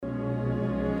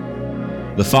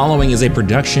The following is a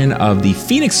production of the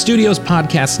Phoenix Studios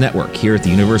Podcast Network here at the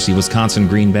University of Wisconsin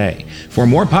Green Bay. For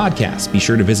more podcasts, be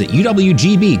sure to visit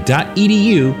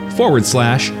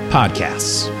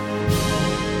uwgb.edu/podcasts.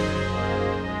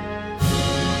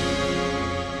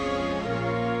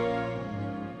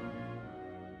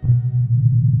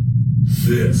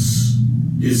 This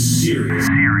is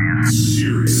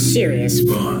serious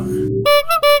fun.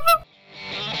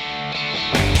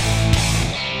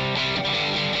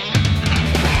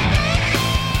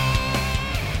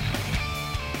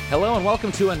 Hello and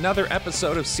welcome to another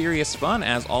episode of Serious Fun.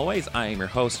 As always, I am your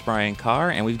host, Brian Carr,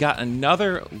 and we've got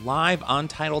another live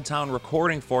Untitled Town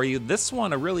recording for you. This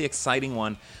one, a really exciting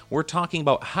one. We're talking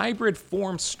about hybrid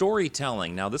form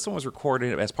storytelling. Now, this one was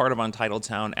recorded as part of Untitled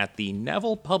Town at the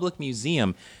Neville Public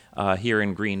Museum here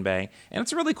in Green Bay. And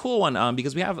it's a really cool one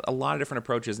because we have a lot of different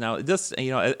approaches. Now, this,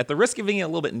 at the risk of being a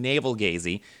little bit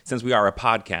navel-gazy, since we are a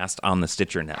podcast on the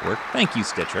Stitcher Network, thank you,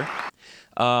 Stitcher.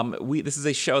 This is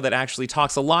a show that actually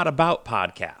talks a lot about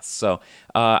podcasts. So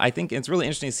I think it's really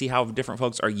interesting to see how different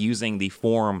folks are using the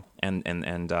form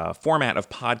and format of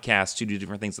podcasts to do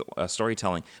different things,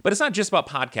 storytelling. But it's not just about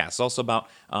podcasts. It's also about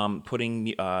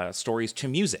putting stories to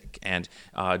music and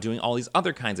doing all these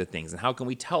other kinds of things. And how can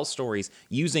we tell stories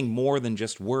using more than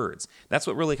just words? That's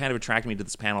what really kind of attracted me to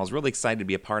this panel. I was really excited to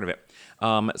be a part of it.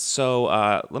 So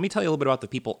let me tell you a little bit about the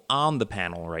people on the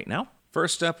panel right now.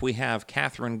 First up, we have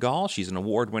Katherine Gall. She's an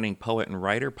award-winning poet and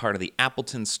writer, part of the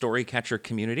Appleton Storycatcher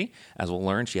community. As we'll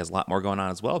learn, she has a lot more going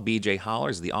on as well. B.J.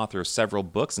 Hollers is the author of several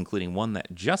books, including one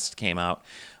that just came out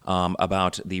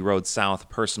about the Road South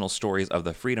personal stories of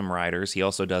the Freedom Riders. He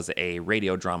also does a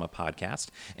radio drama podcast.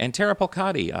 And Tara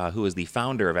Polcati, who is the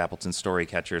founder of Appleton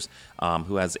Storycatchers,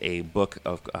 who has a book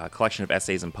of collection of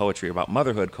essays and poetry about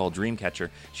motherhood called Dreamcatcher.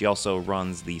 She also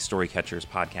runs the Storycatchers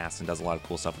podcast and does a lot of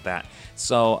cool stuff with that.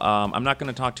 So I'm not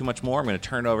going to talk too much more. I'm going to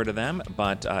turn it over to them.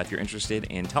 But if you're interested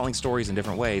in telling stories in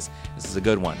different ways, this is a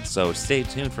good one. So stay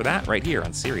tuned for that right here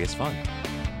on Serious Fun.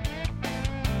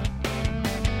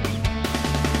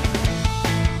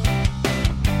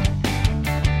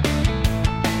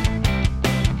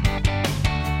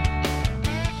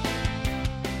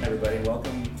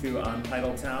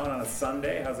 Untitled Town on a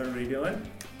Sunday. How's everybody doing?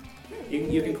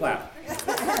 You can clap.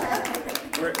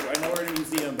 I know we're in a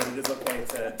museum, but it is okay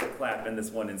to clap in this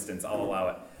one instance. I'll allow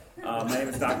it. My name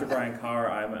is Dr. Brian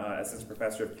Carr. I'm an assistant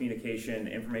professor of communication,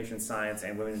 information science,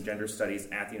 and women and gender studies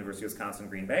at the University of Wisconsin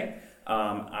Green Bay.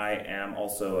 I am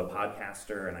also a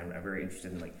podcaster, and I'm very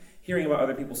interested in hearing about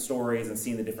other people's stories and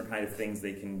seeing the different kind of things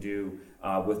they can do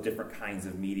with different kinds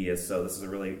of media. So this is a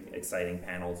really exciting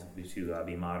panel to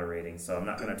be moderating. So I'm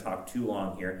not going to talk too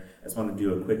long here. I just want to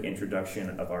do a quick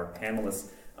introduction of our panelists.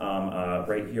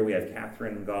 Right here we have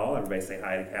Katherine Gall. Everybody say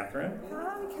hi to Katherine.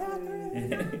 Hi,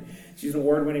 Katherine. She's an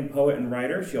award-winning poet and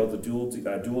writer. She holds dual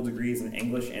degrees in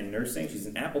English and nursing. She's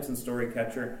an Appleton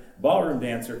Storycatcher, ballroom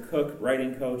dancer, cook,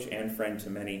 writing coach, and friend to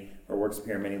many. Her works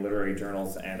appear in many literary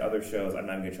journals and other shows. I'm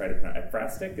not going to try to pronounce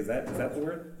ekphrastic. Is that the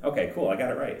word? Okay, cool. I got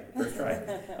it right. First try.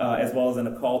 As well as in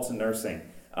A Call to Nursing.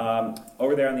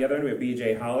 Over there on the other end, we have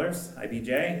B.J. Hollers. Hi,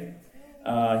 B.J.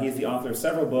 He is the author of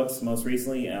several books, most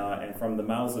recently and From the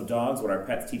Mouths of Dogs, What Our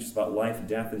Pets Teach Us About Life,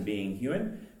 Death, and Being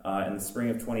Human, in the spring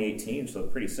of 2018, so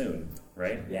pretty soon,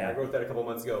 right? Yeah, I wrote that a couple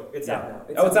months ago. It's out now.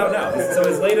 It's out now. So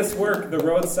his latest work, The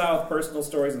Road South Personal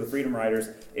Stories of the Freedom Riders,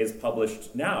 is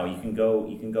published now. You can go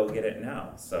get it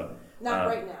now. So Not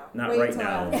right now. Not Wait right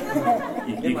now.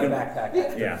 In my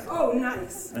backpack. Yeah. Oh,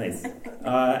 nice. Nice.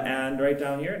 And right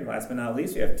down here, and last but not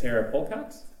least, we have Tara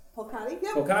Polcati. Polcati?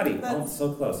 Yep. Polcati. Oh,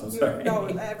 so close. I'm sorry. No,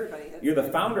 everybody is. You're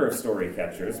the founder of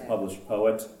Storycatchers, published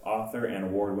poet, author, and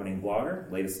award-winning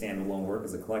blogger. Latest standalone work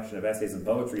is a collection of essays and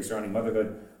poetry surrounding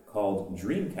motherhood called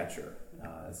Dreamcatcher.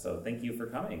 So thank you for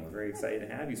coming. We're very excited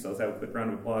to have you. So let's have a quick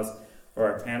round of applause for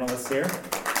our panelists here.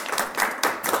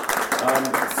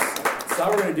 So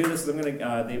how we're going to do this is I'm going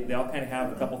to, they all kind of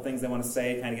have a couple things they want to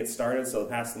say, kind of get started, so they'll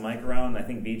pass the mic around. I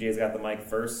think BJ's got the mic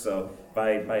first, so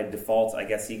by default, I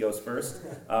guess he goes first.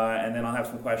 And then I'll have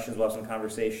some questions, we'll have some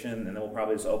conversation, and then we'll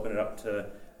probably just open it up to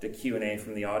Q&A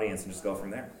from the audience and just go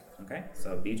from there. Okay,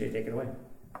 so BJ, take it away.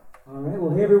 All right,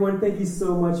 well, hey everyone, thank you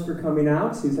so much for coming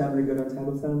out. Who's having a good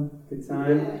Untitled Town? Good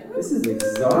time? Yeah. This is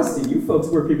exhausting. You folks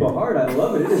work people hard. I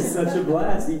love it. It is such a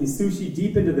blast. Eating sushi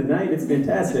deep into the night. It's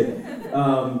fantastic.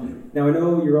 Now, I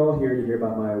know you're all here to hear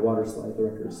about my water slide, the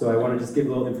record, so I want to just give a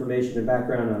little information and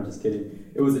background. No, I'm just kidding.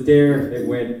 It was a dare. It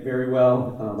went very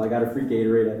well. I got a free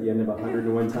Gatorade at the end of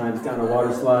 101 times down a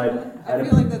water slide. I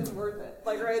feel like that's worth it.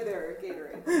 like right there,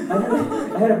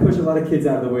 Gatorade. I had to push a lot of kids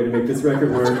out of the way to make this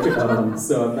record work,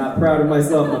 so I'm not proud of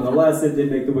myself. Nonetheless, it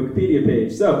did make the Wikipedia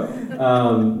page. So,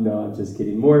 no, I'm just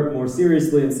kidding. More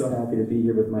seriously, I'm so happy to be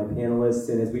here with my panelists.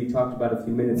 And as we talked about a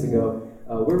few minutes ago,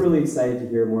 we're really excited to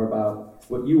hear more about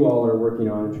what you all are working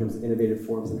on in terms of innovative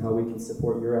forms and how we can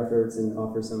support your efforts and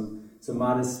offer some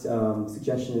modest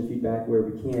suggestion and feedback where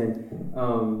we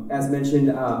can. As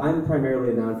mentioned, I'm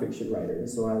primarily a nonfiction writer,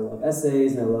 so I love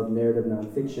essays and I love narrative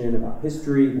nonfiction about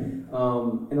history, and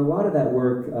a lot of that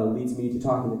work leads me to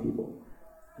talking to people.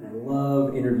 And I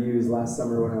love interviews. Last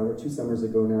summer, or 2 summers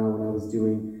ago now, when I was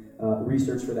doing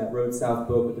research for that Road South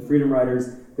book with the Freedom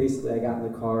Riders, basically I got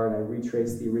in the car and I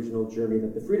retraced the original journey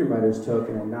that the Freedom Riders took,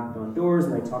 and I knocked on doors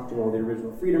and I talked to all the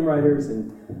original Freedom Riders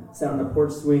and sat on a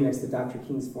porch swing next to Dr.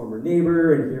 King's former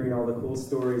neighbor and hearing all the cool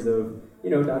stories of,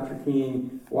 Dr.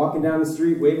 King walking down the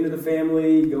street, waving to the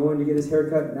family, going to get his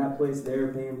haircut in that place there,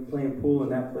 playing pool in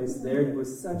that place there. It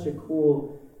was such a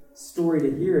cool story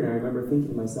to hear, and I remember thinking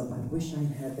to myself, I wish I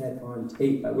had that on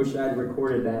tape. I wish I had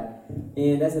recorded that.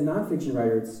 And as a nonfiction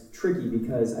writer, it's tricky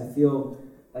because I feel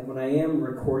like when I am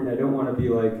recording, I don't want to be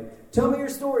like, tell me your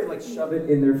story, like shove it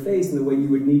in their face in the way you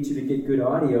would need to get good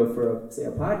audio for, say,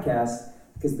 a podcast,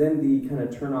 because then the kind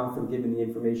of turn off from giving the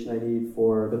information I need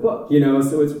for the book,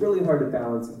 So it's really hard to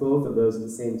balance both of those at the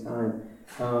same time.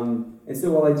 And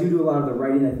so while I do a lot of the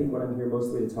writing, I think what I'm here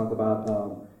mostly to talk about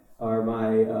are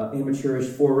my amateurish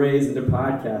forays into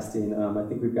podcasting. I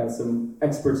think we've got some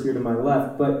experts here to my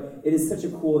left, but it is such a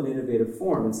cool and innovative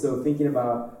form. And so thinking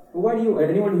about,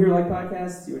 anyone here like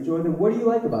podcasts? Do you enjoy them? What do you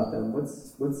like about them?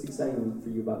 What's exciting for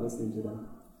you about listening to them?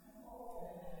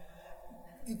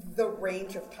 The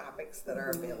range of topics that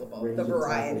are available, Range the of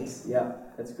variety. topics. Yeah,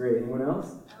 that's great. Anyone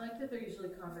else? I like that they're usually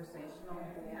conversational.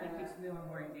 It keeps me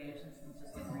more engaged than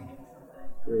just reading something.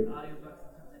 Great. Audiobooks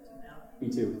and something too now. Me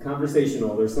too.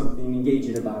 Conversational. There's something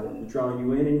engaging about it. Drawing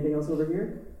you in. Anything else over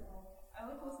here? I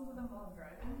like listening to them while I'm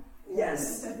driving.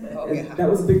 Yes. Oh, And yeah. that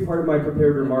was a big part of my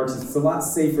prepared remarks. It's a lot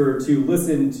safer to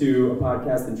listen to a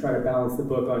podcast than try to balance the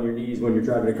book on your knees when you're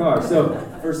driving a car. So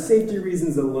for safety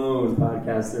reasons alone,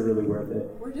 podcasts are really worth it.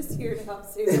 We're just here to help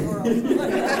save the world.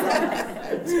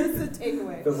 Just a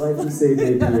takeaway. The life you save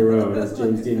may be your own, as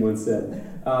James Dean once said.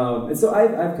 And so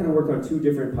I've kind of worked on 2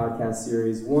 different podcast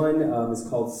series. One is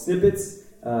called Snippets.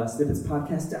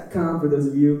 Snippetspodcast.com for those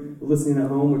of you listening at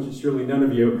home, which is surely none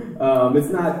of you. It's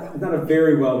not a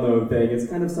very well-known thing. It's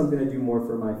kind of something I do more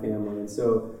for my family. And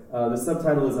so the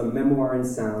subtitle is A Memoir in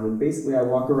Sound. And basically I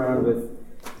walk around with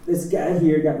this guy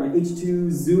here, got my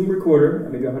H2 Zoom recorder,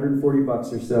 maybe $140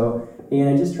 or so, and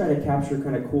I just try to capture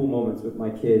kind of cool moments with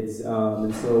my kids.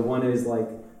 And so one is like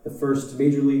the first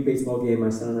Major League Baseball game my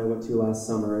son and I went to last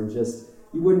summer, and just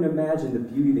you wouldn't imagine the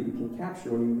beauty that you can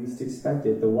capture when you least expect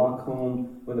it. The walk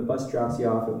home when the bus drops you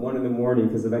off at 1 a.m.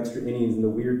 because of extra innings and the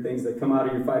weird things that come out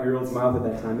of your 5-year-old's mouth at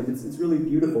that time. And it's really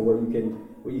beautiful what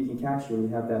you can capture when you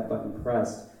have that button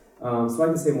pressed. So I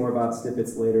can say more about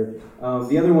Snippets later.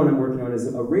 The other one I'm working on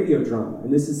is a radio drama,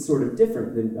 and this is sort of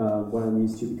different than what I'm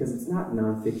used to because it's not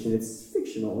nonfiction, it's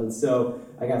fictional. And so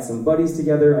I got some buddies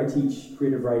together. I teach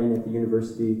creative writing at the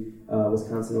University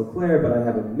Wisconsin-Eau Claire, but I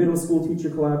have a middle school teacher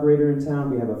collaborator in town.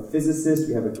 We have a physicist,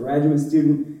 we have a graduate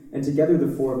student, and together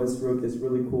the 4 of us wrote this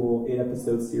really cool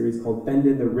 8-episode series called Bend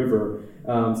in the River.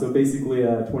 So basically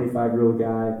a 25-year-old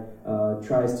guy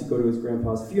tries to go to his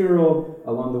grandpa's funeral.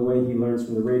 Along the way, he learns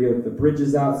from the radio that the bridge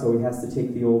is out, so he has to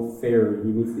take the old ferry. He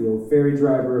meets the old ferry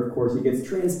driver. Of course, he gets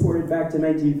transported back to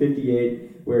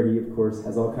 1958, where he, of course,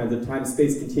 has all kinds of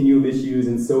time-space continuum issues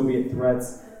and Soviet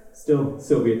threats. Still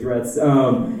Soviet threats,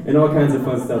 and all kinds of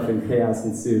fun stuff, and chaos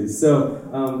ensues. So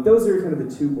those are kind of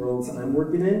the 2 worlds I'm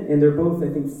working in, and they're both, I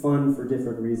think, fun for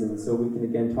different reasons. So we can,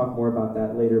 again, talk more about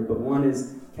that later. But one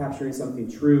is capturing something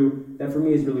true that, for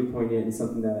me, is really poignant and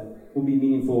something that will be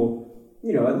meaningful,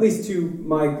 at least to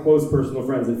my close personal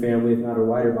friends and family, if not a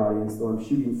wider audience. So I'm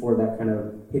shooting for that kind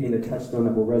of hitting the touchstone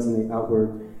that will resonate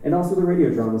outward. And also the radio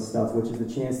drama stuff, which is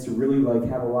a chance to really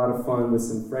have a lot of fun with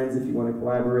some friends if you want to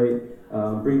collaborate.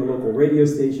 Bring the local radio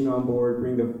station on board,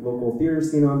 bring the local theater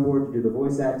scene on board to do the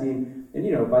voice acting.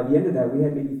 And, by the end of that, we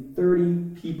had maybe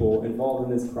 30 people involved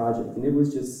in this project. And it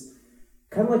was just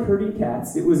kind of like herding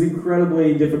cats. It was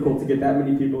incredibly difficult to get that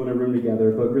many people in a room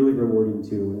together, but really rewarding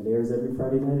too. And it airs every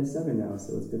Friday night at 7 now,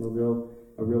 so it's been a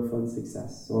real fun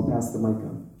success. So I'll pass the mic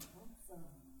on.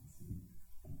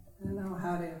 I don't know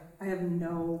how to. I have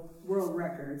no world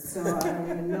records, so I don't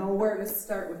even know where to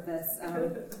start with this.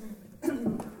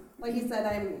 Like you said,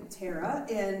 I'm Tara,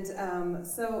 and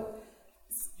so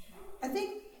I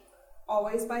think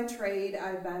always by trade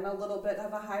I've been a little bit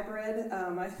of a hybrid.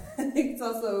 I think it's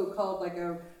also called like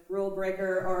a rule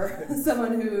breaker or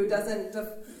someone who doesn't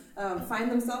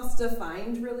find themselves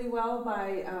defined really well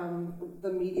by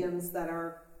the mediums that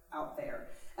are out there.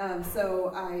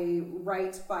 So I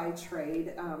write by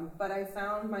trade, but I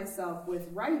found myself with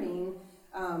writing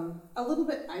a little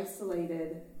bit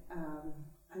isolated.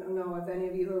 I don't know if any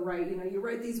of you who write, you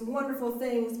write these wonderful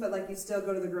things, but like you still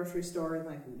go to the grocery store and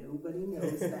like nobody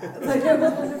knows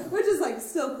that, which is like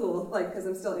still cool, like because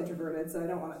I'm still introverted, so I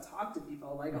don't want to talk to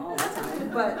people like all the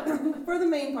time. But for the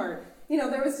main part,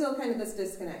 there was still kind of this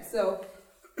disconnect. So,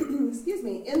 excuse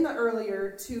me, in the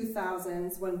earlier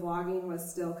 2000s when blogging was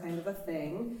still kind of a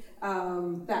thing,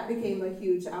 that became a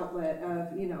huge outlet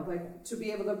of, like to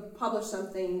be able to publish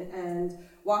something and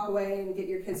walk away and get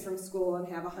your kids from school and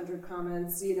have 100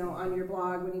 comments, on your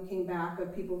blog when you came back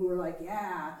of people who were like,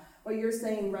 yeah, what you're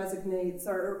saying resonates,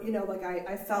 or, like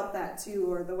I felt that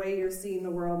too, or the way you're seeing the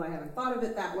world, I haven't thought of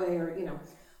it that way, or,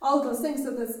 all of those things.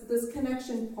 So this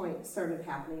connection point started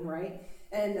happening, right?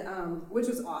 And which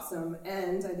was awesome,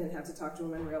 and I didn't have to talk to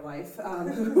him in real life,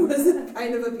 was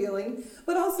kind of appealing.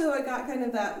 But also I got kind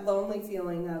of that lonely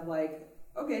feeling of like,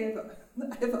 okay,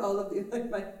 I have all of the,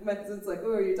 like my husband's like,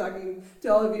 oh, are you talking to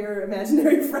all of your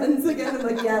imaginary friends again? I'm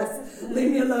like, yes,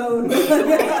 leave me alone.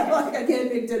 Like I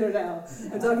can't make dinner now.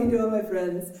 I'm talking to all my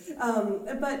friends.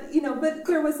 But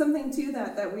there was something to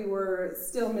that we were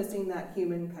still missing that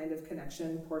human kind of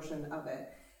connection portion of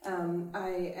it.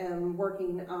 I am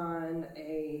working on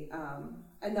a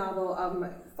novel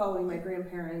following my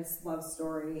grandparents' love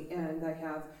story, and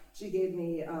she gave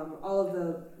me all of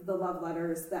the love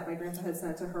letters that my grandpa had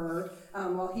sent to her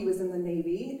while he was in the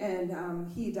Navy,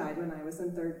 and he died when I was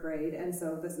in 3rd grade, and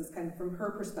so this is kind of from her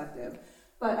perspective.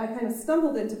 But I kind of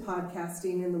stumbled into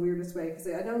podcasting in the weirdest way, because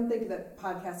I don't think that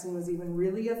podcasting was even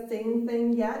really a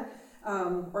thing yet,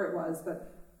 or it was,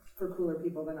 but for cooler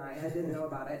people than I didn't know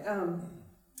about it.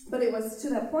 But it was to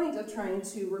that point of trying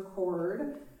to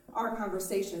record our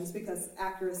conversations because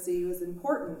accuracy was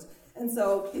important. And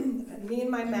so me and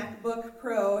my MacBook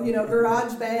Pro,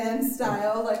 GarageBand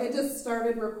style, like I just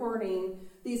started recording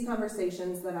these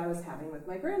conversations that I was having with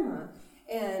my grandma.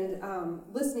 And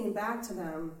listening back to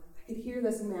them, I could hear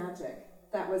this magic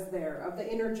that was there of the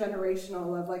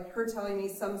intergenerational of like her telling me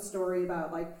some story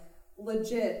about like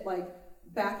legit like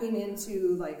backing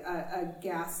into like a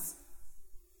gas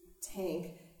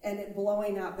tank and it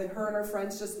blowing up, and her and her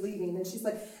friends just leaving, and she's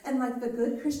like, and like the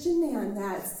good Christian man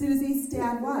that Susie's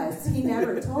dad was, he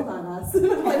never told on us.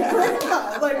 Like,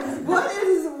 Grandma, like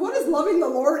what is loving the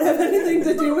Lord have anything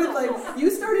to do with like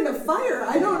you starting a fire?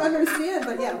 I don't understand.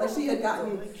 But yeah, like she had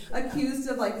gotten accused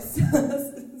of like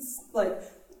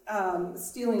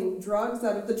stealing drugs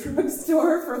out of the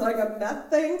drugstore for like a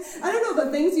meth thing. I don't know,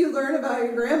 the things you learn about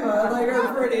your grandma like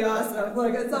are pretty awesome.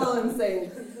 Like that's all I'm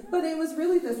saying. But it was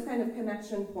really this kind of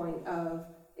connection point of,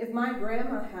 if my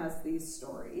grandma has these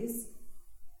stories,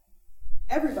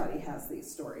 everybody has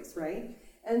these stories, right?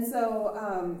 And so,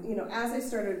 as I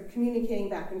started communicating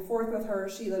back and forth with her,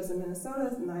 she lives in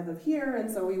Minnesota and I live here, and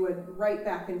so we would write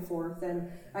back and forth, and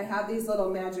I had these little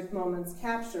magic moments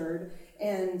captured.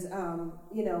 And,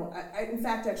 I in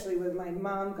fact, actually, when my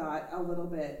mom got a little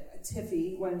bit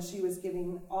tiffy when she was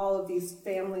giving all of these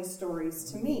family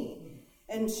stories to me.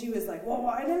 And she was like, well,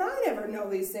 why didn't I never know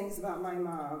these things about my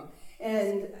mom?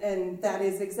 And that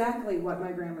is exactly what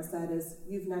my grandma said is,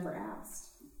 you've never asked.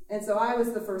 And so I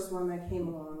was the first one that came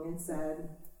along and said,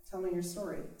 tell me your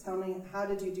story. Tell me, how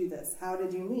did you do this? How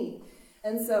did you meet?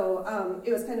 And so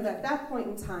it was kind of at that point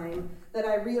in time that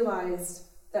I realized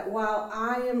that while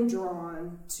I am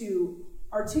drawn to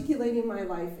articulating my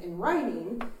life in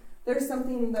writing, there's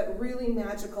something that really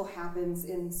magical happens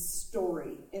in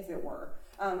story, if it were.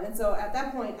 And so at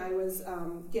that point, I was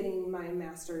getting my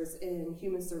master's in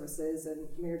human services and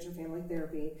marriage and family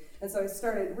therapy. And so I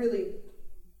started really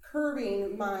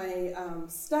curving my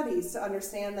studies to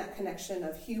understand that connection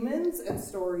of humans and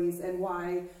stories and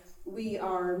why we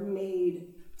are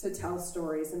made to tell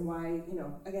stories and why,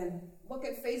 again, look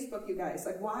at Facebook, you guys.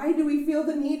 Like, why do we feel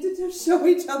the need to just show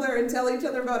each other and tell each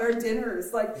other about our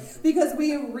dinners? Like, because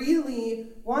we really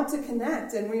want to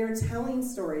connect and we are telling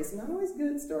stories, not always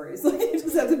good stories. Like, you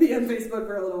just have to be on Facebook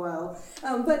for a little while.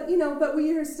 But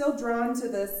we are still drawn to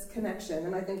this connection.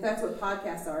 And I think that's what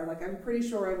podcasts are. Like, I'm pretty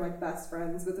sure I'm like best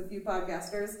friends with a few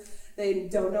podcasters. They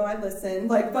don't know I listen,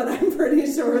 but I'm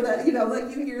pretty sure that,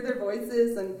 you hear their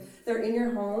voices and they're in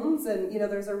your homes and,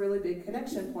 there's a really big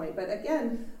connection point. But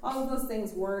again, all of those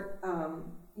things weren't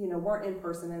in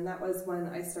person. And that was when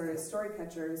I started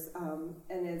Storycatchers.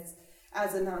 And it's,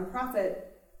 as a nonprofit,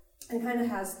 it kind of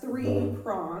has 3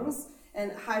 prongs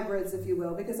and hybrids, if you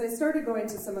will, because I started going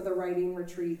to some of the writing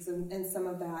retreats and some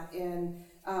of that. And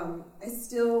I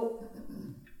still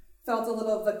felt a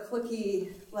little of the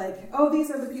cliquey, like, oh, these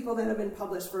are the people that have been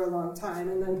published for a long time,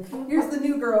 and then here's the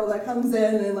new girl that comes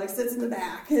in and like sits in the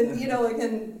back, and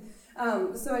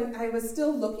so I was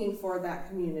still looking for that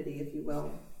community, if you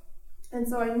will. And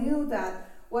so I knew that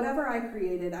whatever I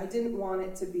created, I didn't want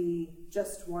it to be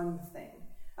just one thing.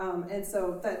 And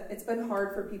so that it's been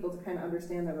hard for people to kind of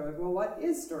understand that. They're like, well, what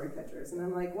is Story Pitchers? And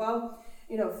I'm like, well,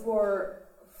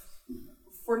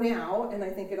 for now, and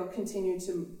I think it'll continue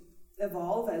to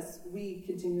evolve as we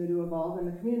continue to evolve and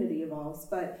the community evolves,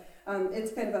 but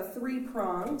it's kind of a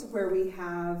three-pronged where we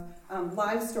have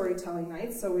live storytelling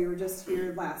nights. So we were just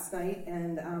here last night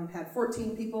and had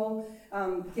 14 people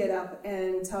get up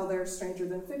and tell their stranger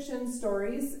than fiction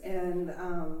stories, and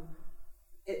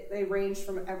they range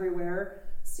from everywhere.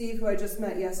 Steve, who I just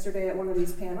met yesterday at one of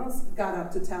these panels, got up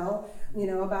to tell,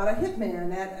 about a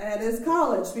hitman at his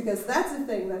college, because that's a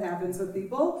thing that happens with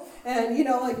people. And,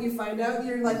 you find out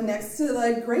you're next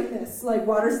to greatness,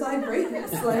 waterslide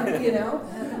greatness,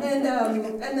 And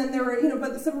then there were,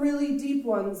 but some really deep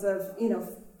ones of,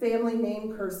 family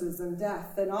name curses and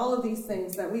death and all of these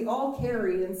things that we all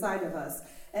carry inside of us.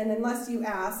 And unless you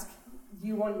ask,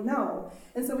 you won't know.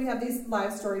 And so we have these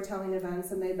live storytelling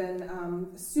events, and they've been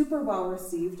super well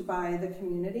received by the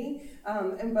community.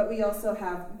 But we also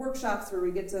have workshops where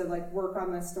we get to work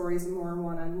on the stories more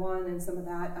one-on-one and some of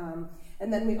that.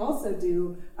 And then we also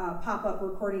do pop-up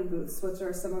recording booths, which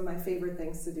are some of my favorite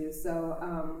things to do.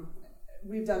 So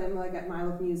we've done them at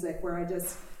Mile of Music, where I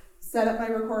just set up my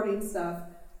recording stuff,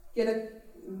 get a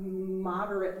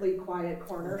moderately quiet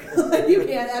corner. You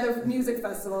can't at a music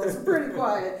festival, it's pretty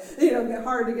quiet.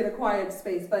 Hard to get a quiet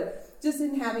space, but just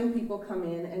in having people come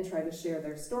in and try to share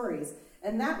their stories.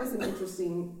 And that was an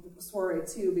interesting soiree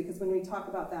too, because when we talk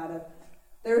about that,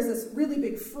 there was this really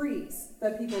big freeze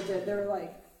that people did. They were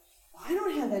like, well, I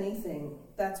don't have anything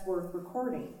that's worth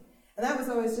recording. And that was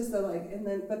always just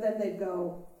but then they'd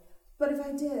go, but if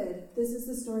I did, this is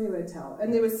the story I would tell.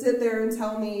 And they would sit there and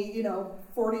tell me,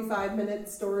 45-minute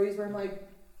stories where I'm like,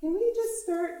 can we just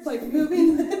start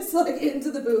moving this into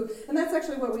the booth? And that's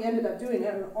actually what we ended up doing.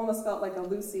 I almost felt like a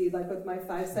Lucy, with my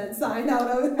 5-cent sign out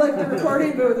of the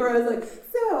recording booth, where I was like,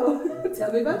 so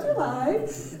tell me about your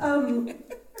life.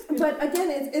 But again,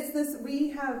 it's this, we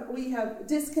have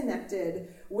disconnected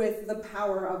with the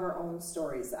power of our own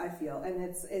stories, I feel, and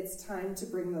it's time to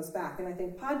bring those back. And I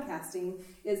think podcasting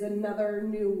is another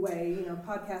new way.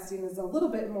 Podcasting is a little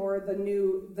bit more the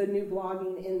new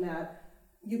blogging, in that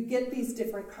you get these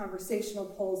different conversational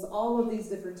polls, all of these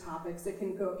different topics. It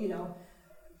can go,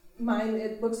 mine,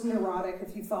 it looks neurotic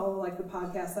if you follow the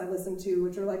podcasts I listen to,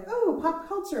 which are oh, pop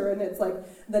culture, and it's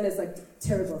then it's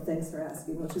terrible, thanks for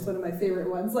asking, which is one of my favorite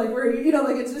ones, where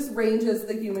it just ranges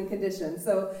the human condition.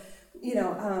 So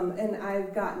and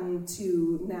I've gotten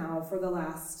to now, for the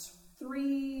last 3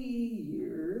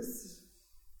 years,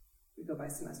 we go by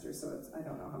semesters, so I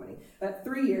don't know how many, but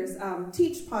 3 years,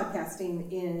 teach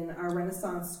podcasting in our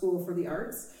Renaissance School for the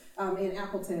Arts in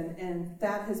Appleton, and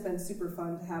that has been super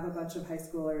fun to have a bunch of high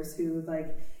schoolers who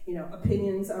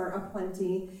opinions are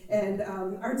aplenty, and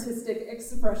artistic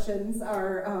expressions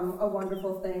are a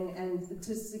wonderful thing, and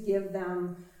just to give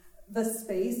them the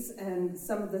space and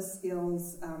some of the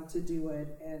skills to do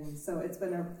it. And so it's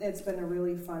been a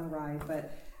really fun ride,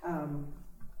 but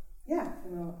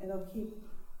it'll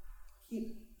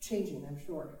keep changing, I'm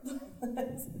sure.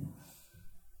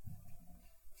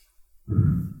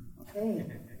 Okay.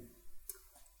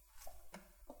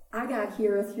 I got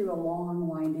here through a long,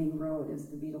 winding road, as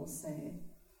the Beatles say.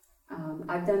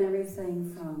 I've done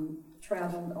everything from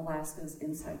traveled Alaska's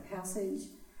Inside Passage,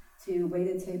 to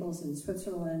waited tables in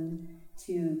Switzerland,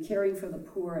 to caring for the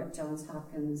poor at Johns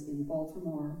Hopkins in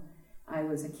Baltimore. I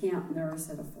was a camp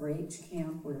nurse at a 4-H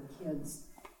camp where kids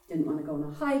didn't want to go on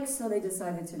a hike, so they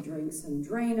decided to drink some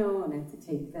Drano, and I had to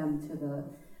take them to the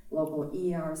local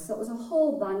ER. So it was a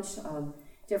whole bunch of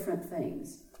different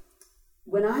things.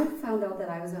 When I found out that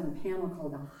I was on a panel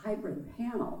called a hybrid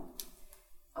panel,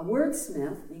 a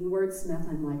wordsmith, being wordsmith,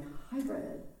 I'm like,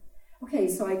 hybrid? Okay,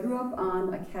 so I grew up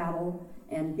on a cattle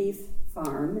and beef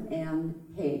farm and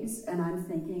pigs, and I'm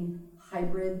thinking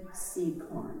hybrid seed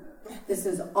corn. This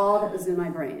is all that was in my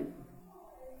brain.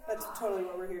 That's totally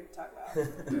what we're here to talk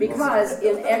about. Because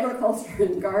in agriculture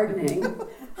and gardening,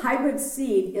 hybrid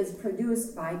seed is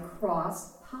produced by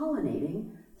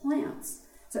cross-pollinating plants.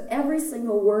 So every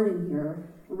single word in here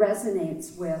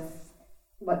resonates with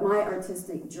what my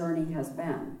artistic journey has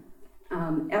been.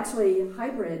 Actually,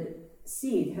 hybrid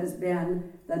seed has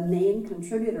been the main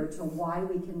contributor to why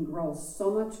we can grow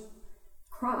so much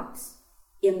crops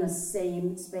in the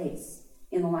same space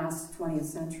in the last 20th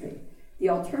century. The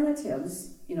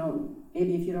alternatives,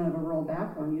 maybe if you don't have a rural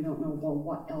background, you don't know, well,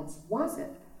 what else was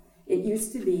it? It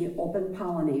used to be open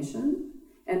pollination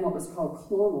and what was called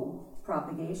clonal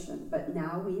propagation, but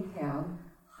now we have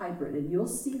hybrid, and you'll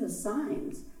see the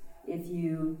signs if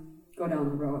you go down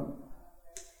the road.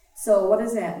 So what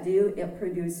does that do? It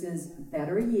produces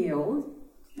better yield,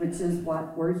 which is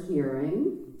what we're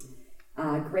hearing,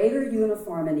 greater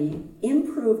uniformity,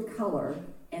 improved color,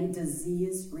 and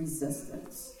disease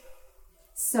resistance.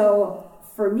 So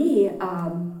for me,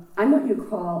 I'm what you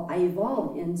call, I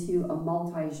evolved into a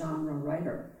multi-genre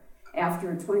writer.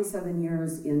 After 27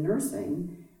 years in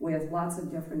nursing, with lots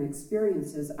of different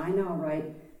experiences, I now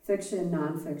write fiction,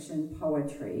 nonfiction,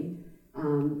 poetry.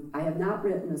 I have not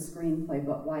written a screenplay,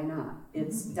 but why not?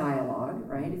 It's dialogue,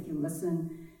 right? If you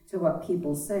listen to what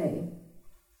people say.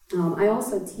 I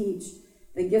also teach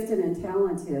the gifted and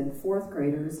talented fourth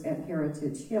graders at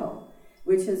Heritage Hill,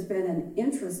 which has been an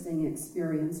interesting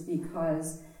experience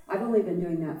because I've only been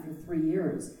doing that for 3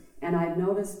 years. And I've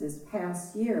noticed this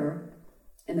past year,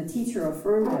 and the teacher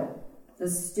affirmed it, the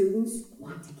students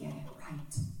want to get it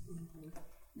right.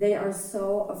 They are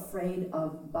so afraid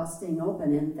of busting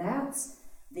open, and that's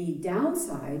the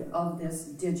downside of this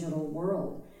digital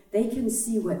world. They can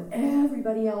see what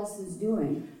everybody else is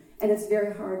doing, and it's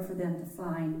very hard for them to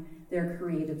find their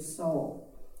creative soul.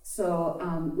 So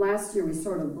last year we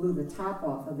sort of blew the top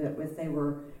off of it with they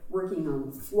were working on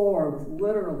the floor with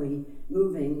literally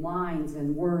moving lines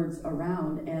and words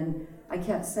around, and I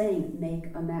kept saying,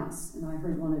 make a mess. And I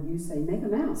heard one of you say, make a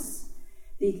mess.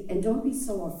 And don't be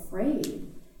so afraid.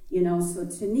 So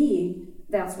to me,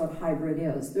 that's what hybrid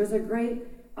is. There's a great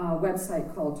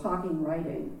website called Talking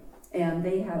Writing, and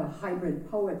they had a hybrid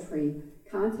poetry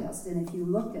contest. And if you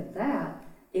looked at that,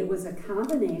 it was a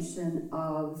combination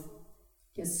of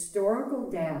historical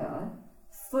data,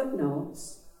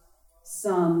 footnotes,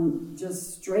 some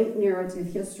just straight narrative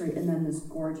history, and then this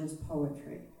gorgeous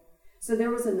poetry. So there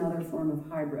was another form of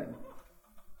hybrid.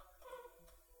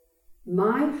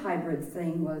 My hybrid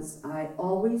thing was I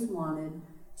always wanted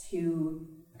to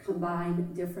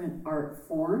combine different art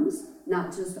forms,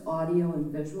 not just audio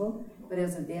and visual, but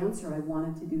as a dancer, I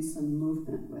wanted to do some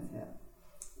movement with it.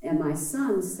 And my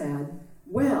son said,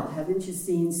 well, haven't you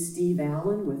seen Steve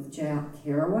Allen with Jack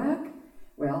Kerouac?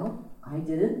 Well, I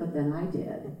didn't, but then I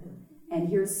did. And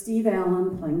here's Steve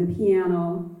Allen playing the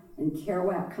piano, and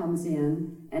Kerouac comes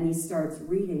in, and he starts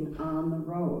reading On the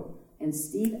Road. And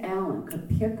Steve Allen could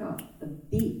pick up the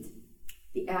beat,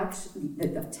 the action,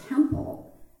 the tempo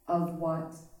of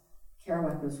what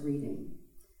Kerouac was reading.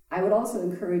 I would also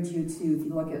encourage you to, if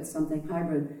you look at something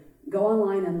hybrid, go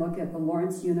online and look at the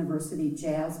Lawrence University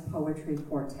Jazz Poetry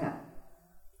Quartet.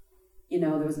 There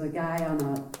was a guy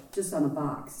just on a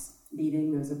box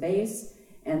beating, there's a bass,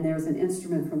 and there's an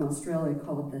instrument from Australia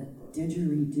called the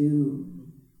didgeridoo.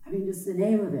 I mean, just the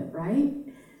name of it, right?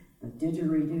 The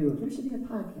didgeridoo. There should be a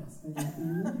podcast for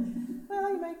that.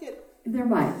 Well, you might get... There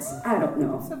might. I don't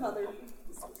know. Some other...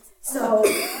 So,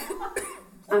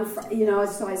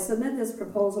 so I submit this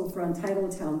proposal for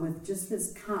Untitled Town with just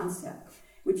this concept,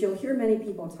 which you'll hear many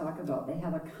people talk about. They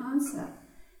have a concept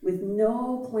with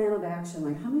no plan of action,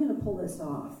 like, how am I going to pull this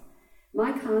off?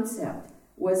 My concept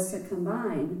was to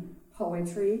combine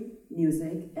poetry,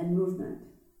 music, and movement.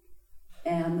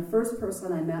 And the first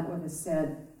person I met with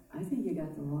said, I think you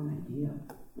got the wrong idea.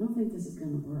 I don't think this is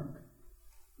going to work.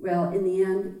 Well, in the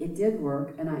end, it did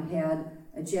work, and I had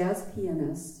a jazz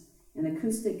pianist, an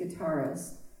acoustic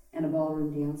guitarist, and a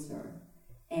ballroom dancer.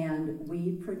 And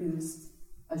we produced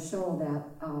a show that,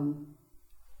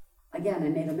 again, I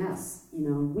made a mess.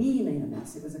 We made a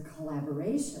mess. It was a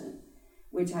collaboration,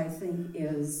 which I think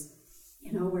is,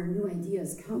 where new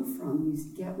ideas come from. You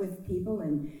get with people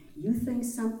and you think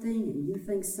something and you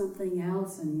think something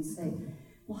else, and you say,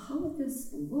 well, how would this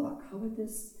look? How would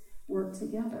this work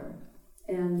together?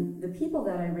 And the people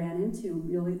that I ran into,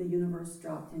 really the universe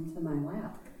dropped into my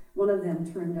lap. One of them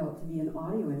turned out to be an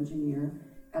audio engineer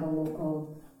at a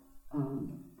local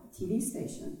TV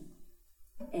station.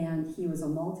 And he was a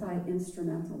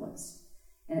multi-instrumentalist.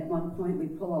 And at one point we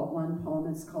pull out one poem,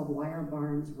 it's called Wire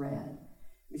Barnes Red,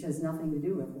 which has nothing to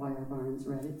do with Wire Barnes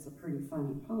Red. It's a pretty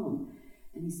funny poem.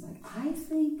 And he's like, I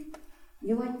think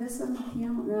you like this on the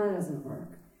piano? No, that doesn't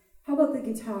work. How about the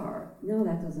guitar? No,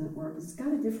 that doesn't work. It's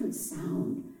got a different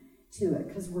sound to it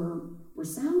because we're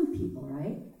sound people,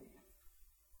 right?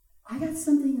 I got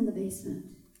something in the basement.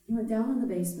 He went down in the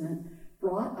basement,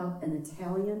 brought up an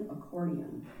Italian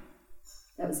accordion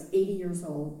that was 80 years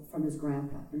old from his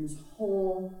grandpa. And this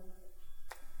whole,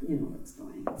 what's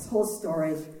going on. This whole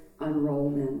story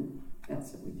unrolled, and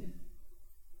that's what we did.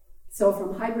 So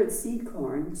from hybrid seed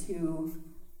corn to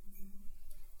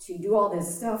to do all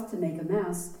this stuff to make a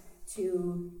mess,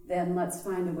 to then let's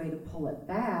find a way to pull it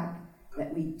back,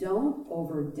 that we don't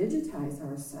over-digitize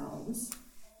ourselves,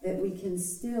 that we can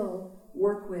still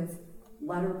work with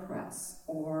letterpress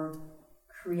or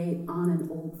create on an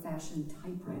old-fashioned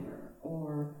typewriter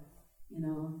or,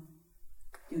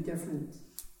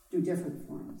 do different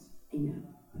forms. Amen.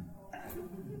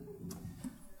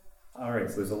 All right,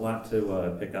 so there's a lot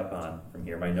to pick up on from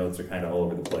here. My notes are kind of all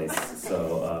over the place.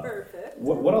 So Perfect.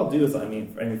 what I'll do is,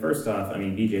 first off,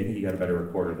 BJ, I think you got a better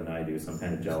recorder than I do, so I'm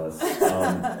kind of jealous.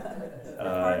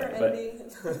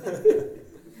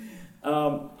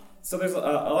 So there's a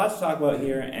lot to talk about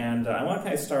here, and I want to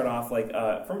kind of start off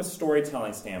from a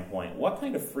storytelling standpoint. What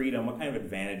kind of freedom, what kind of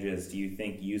advantages do you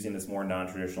think using this more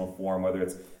non-traditional form, whether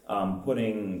it's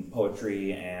putting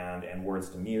poetry and words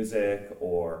to music,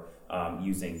 or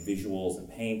using visuals and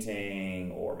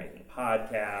painting, or making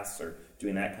podcasts, or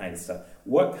doing that kind of stuff?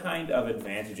 What kind of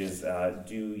advantages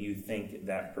do you think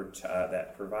that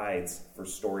provides for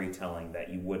storytelling that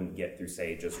you wouldn't get through,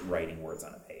 say, just writing words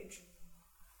on a page?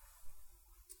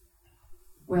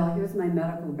 Well, here's my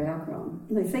medical background.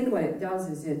 And I think what it does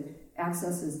is it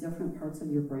accesses different parts of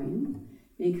your brain,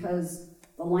 because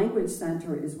the language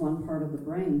center is one part of the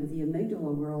brain, but the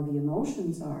amygdala, where all the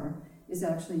emotions are, is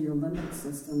actually your limbic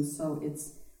system, so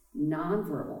it's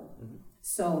nonverbal. Mm-hmm.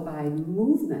 So by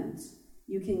movement,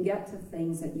 you can get to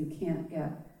things that you can't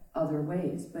get other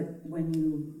ways. But when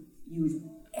you use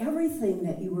everything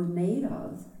that you were made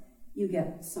of, you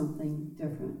get something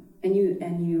different. And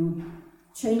you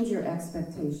change your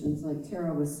expectations, like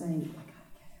Tara was saying, I gotta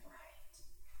get it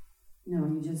right. No,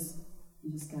 you just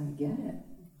gotta get it.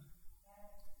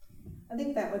 I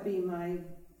think that would be my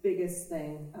biggest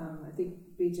thing. I think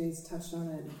BJ's touched on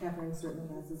it, and Catherine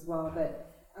certainly has as well, but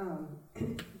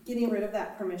getting rid of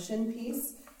that permission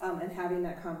piece and having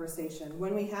that conversation.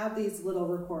 When we have these little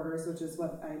recorders, which is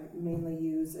what I mainly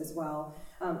use as well,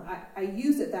 I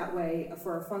use it that way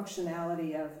for a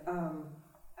functionality of,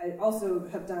 I also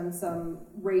have done some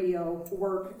radio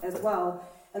work as well,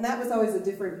 and that was always a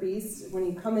different beast when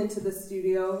you come into the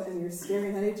studio and you're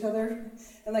staring at each other,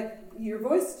 and your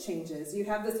voice changes. You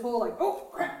have this whole oh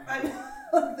crap,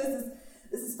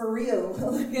 this is for real.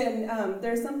 And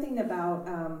there's something about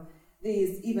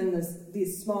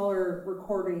these smaller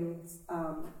recordings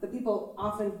that people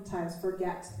oftentimes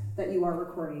forget that you are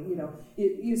recording.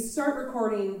 You start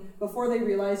recording before they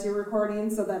realize you're recording,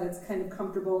 so that it's kind of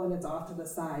comfortable and it's off to the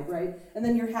side, right? And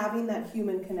then you're having that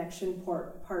human connection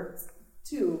part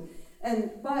too.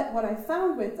 But what I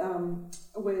found with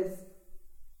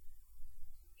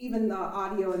even the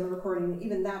audio and the recording,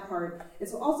 even that part,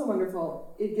 it's also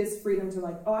wonderful. It gives freedom to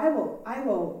I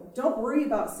will, don't worry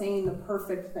about saying the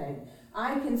perfect thing.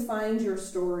 I can find your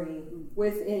story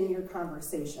within your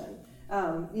conversation.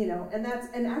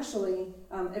 And actually,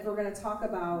 if we're going to talk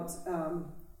about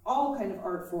all kind of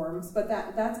art forms, but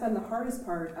that's been the hardest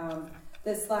part.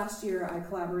 This last year, I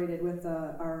collaborated with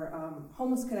our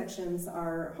Homeless Connections,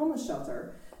 our homeless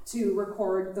shelter, to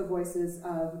record the voices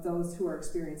of those who are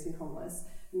experiencing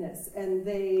homelessness. And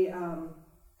they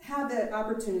had the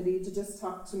opportunity to just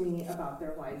talk to me about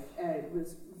their life. It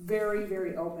was very,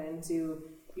 very open to,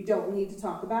 you don't need to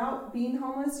talk about being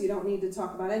homeless, you don't need to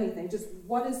talk about anything, just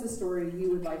what is the story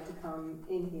you would like to come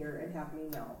in here and have me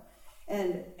know.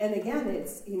 And again,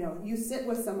 it's, you sit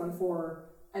with someone for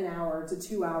an hour to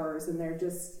 2 hours, and they're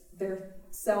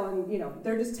selling,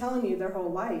 they're just telling you their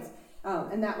whole life.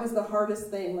 And that was the hardest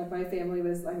thing. My family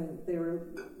was, they were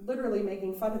literally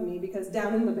making fun of me, because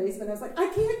down in the basement, I was like, I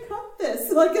can't cut this,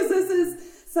 because this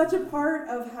is such a part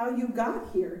of how you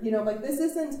got here. This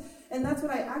isn't, and that's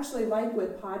what I actually like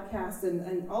with podcasts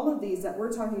and all of these that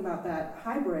we're talking about, that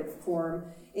hybrid form,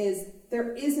 is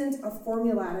there isn't a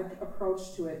formulaic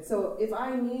approach to it. So if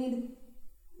I need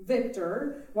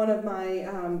Victor, one of my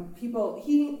people,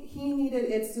 he needed,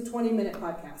 it's a 20-minute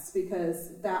podcast,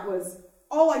 because that was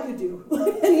all I could do.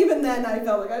 And even then I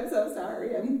felt like, I'm so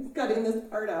sorry, I'm cutting this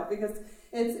part out, because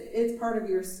it's part of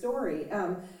your story.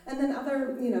 And then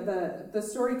other, the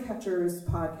Story Catchers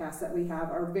podcasts that we have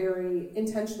are very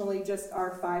intentionally just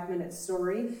our 5-minute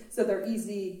story. So they're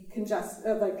easy,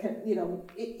 able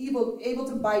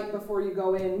to bite before you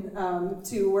go in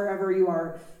to wherever you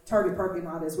are. Target parking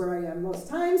lot is where I am most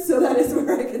times, so that is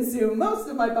where I consume most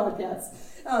of my podcasts.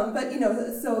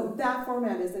 So that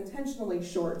format is intentionally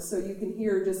short, so you can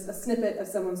hear just a snippet of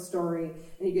someone's story,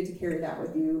 and you get to carry that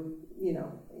with you,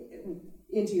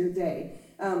 into your day.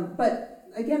 But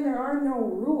again, there are no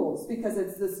rules, because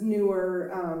it's this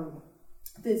newer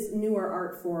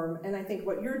art form, and I think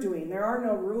what you're doing, there are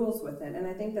no rules with it, and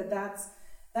I think that's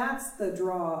the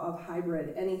draw of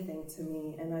hybrid anything to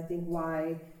me, and I think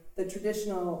why the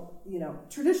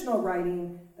traditional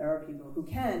writing, there are people who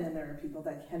can and there are people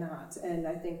that cannot. And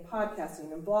I think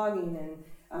podcasting and blogging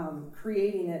and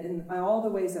creating it in all the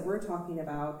ways that we're talking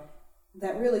about,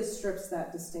 that really strips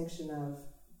that distinction of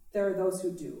there are those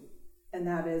who do. And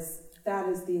that is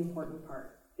the important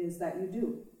part, is that you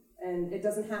do. And it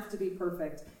doesn't have to be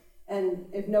perfect. And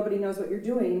if nobody knows what you're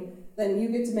doing, then you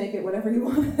get to make it whatever you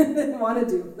want to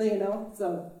do,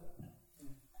 So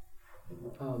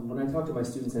when I talk to my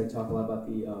students, I talk a lot about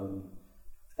the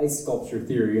ice sculpture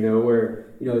theory,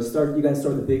 where you guys start with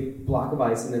a big block of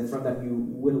ice, and then from that you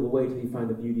whittle away till you find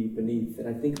the beauty beneath. And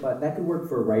I think that could work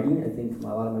for writing. I think a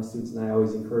lot of my students and I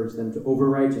always encourage them to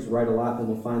overwrite, just write a lot, then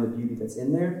we'll find the beauty that's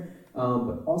in there.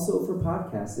 But also for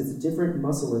podcasts, it's a different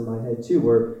muscle in my head too,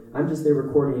 where I'm just there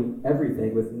recording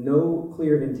everything with no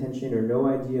clear intention or no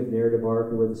idea of narrative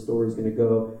arc or where the story's going to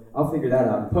go. I'll figure that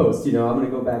out in post. I'm going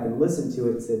to go back and listen to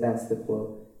it and say, that's the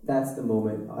quote, that's the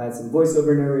moment. I'll add some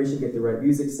voiceover narration, get the right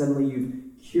music. Suddenly you've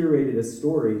curated a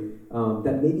story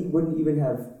that maybe wouldn't even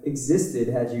have existed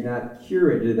had you not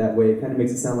curated it that way. It kind of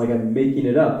makes it sound like I'm making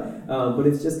it up, but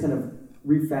it's just kind of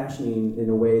refashioning in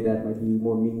a way that might be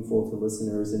more meaningful to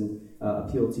listeners and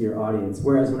appeal to your audience.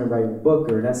 Whereas when I'm writing a book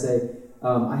or an essay,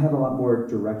 I have a lot more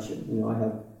direction. I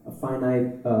have a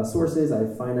finite sources, I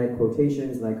have finite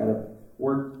quotations, and I gotta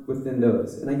work within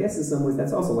those. And I guess in some ways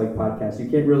that's also like podcasts. You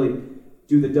can't really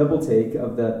do the double take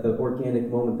of the organic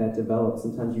moment that develops.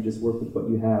 Sometimes you just work with what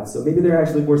you have. So maybe there are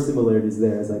actually more similarities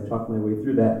there as I talk my way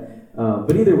through that.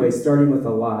 But either way, starting with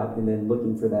a lot and then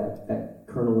looking for that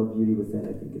kernel of beauty within,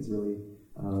 I think is really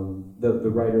the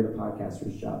writer, the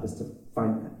podcaster's job, is to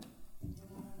find that.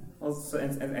 Well,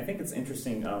 and I think it's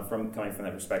interesting coming from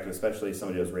that perspective, especially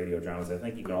somebody who does radio dramas. I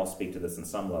think you can all speak to this in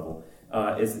some level.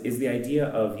 Is the idea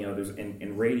of there's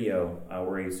in radio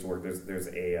where I used to work. There's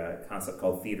a concept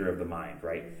called theater of the mind,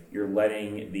 right? You're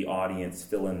letting the audience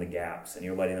fill in the gaps, and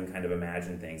you're letting them kind of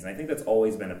imagine things. And I think that's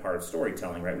always been a part of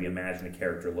storytelling, right? We imagine a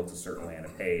character looks a certain way on a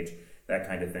page, that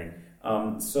kind of thing.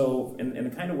 So in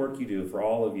the kind of work you do for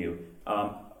all of you.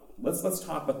 Let's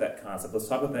talk about that concept. Let's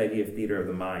talk about the idea of theater of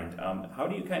the mind. How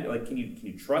do you kind of can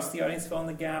you trust the audience to fill in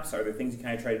the gaps? Are there things you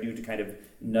kind of try to do to kind of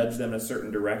nudge them in a certain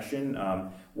direction?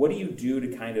 What do you do to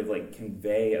kind of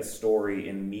convey a story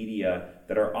in media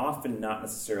that are often not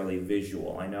necessarily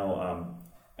visual? I know,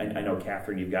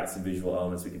 Catherine, you've got some visual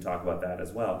elements. We can talk about that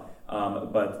as well.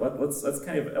 But let's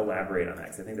kind of elaborate on that,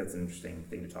 because I think that's an interesting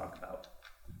thing to talk about.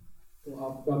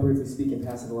 Well, I'll briefly speak and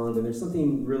pass it along, but there's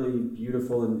something really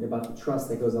beautiful about the trust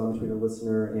that goes on between a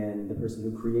listener and the person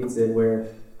who creates it, where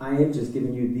I am just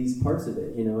giving you these parts of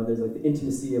it, There's the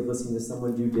intimacy of listening to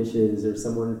someone do dishes or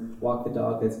someone walk the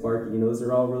dog that's barking, those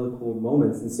are all really cool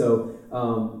moments. And so,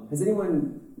 has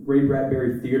anyone, Ray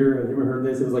Bradbury Theater, have you ever heard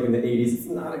of this? It was in the 80s. It's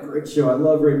not a great show. I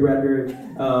love Ray Bradbury,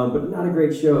 but not a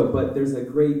great show. But there's a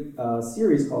great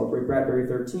series called Ray Bradbury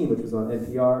 13, which was on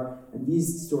NPR, and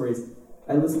these stories,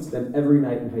 I listened to them every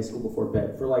night in high school before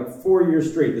bed for 4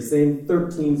 years straight, the same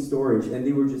 13 stories, and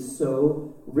they were just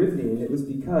so riveting. And it was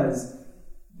because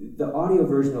the audio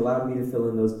version allowed me to fill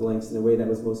in those blanks in a way that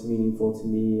was most meaningful to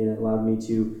me, and it allowed me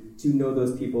to know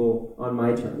those people on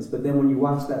my terms. But then when you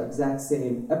watch that exact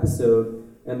same episode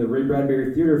in the Ray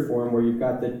Bradbury Theater form, where you've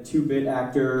got the 2-bit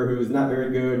actor who's not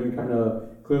very good and kind of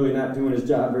clearly not doing his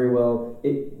job very well,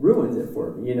 it ruins it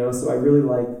for me, So I really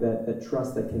like that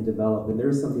trust that can develop, and there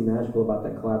is something magical about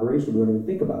that collaboration we don't even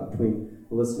think about between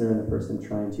the listener and the person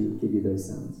trying to give you those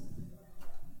sounds.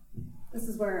 This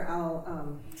is where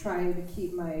I'll try to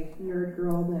keep my nerd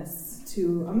girlness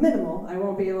to a minimal. I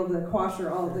won't be able to quash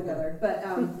her altogether, but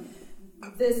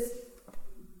this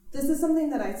is something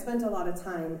that I spent a lot of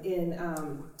time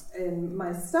in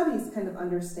my studies, kind of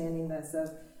understanding this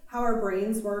of how our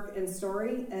brains work in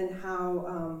story, and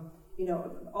how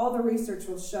all the research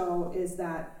will show is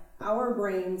that our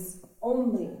brains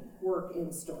only work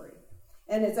in story.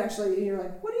 And it's actually, you're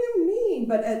like, what do you mean?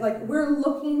 But we're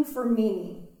looking for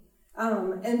meaning.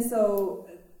 And so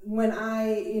when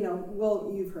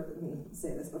you've heard me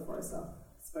say this before, so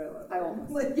spoiler. I won't.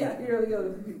 But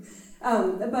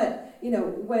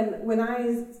when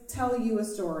I tell you a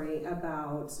story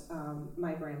about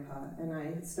my grandpa, and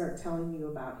I start telling you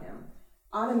about him,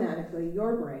 automatically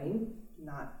your brain,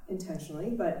 not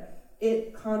intentionally, but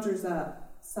it conjures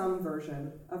up some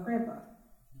version of grandpa,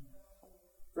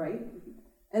 right?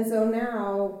 And so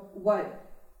now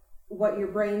what your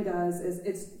brain does is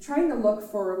it's trying to look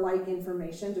for like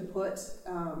information to put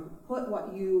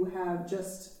what you have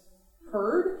just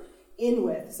heard in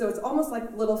with. So it's almost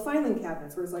like little filing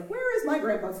cabinets where it's where is my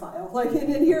grandpa's file?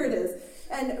 And here it is.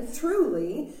 And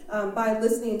truly, by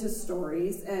listening to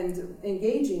stories and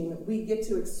engaging, we get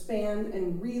to expand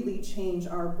and really change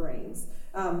our brains.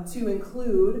 To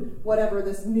include whatever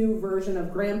this new version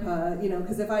of grandpa,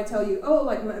 because if I tell you, oh,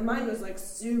 like mine was like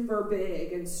super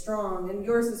big and strong and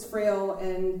yours is frail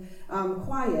and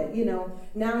quiet,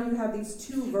 now you have these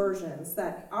two versions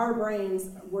that our brains,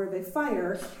 where they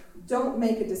fire, don't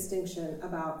make a distinction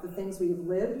about the things we've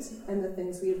lived and the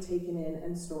things we have taken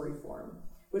in story form,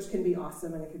 which can be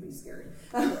awesome and it can be scary.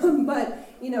 So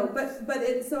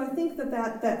I think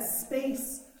that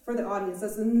space for the audience,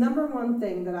 that's the number one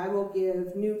thing that I will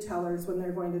give new tellers when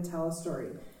they're going to tell a story.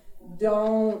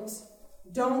 Don't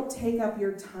take up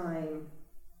your time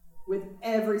with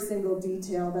every single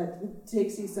detail that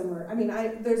takes you somewhere. I mean,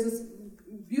 there's this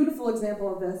beautiful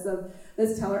example of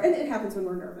this teller, and it happens when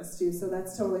we're nervous too, so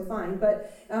that's totally fine.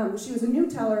 But she was a new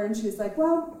teller, and she was like,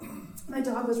 well, my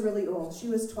dog was really old. She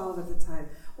was 12 at the time.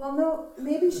 Well, no,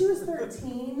 maybe she was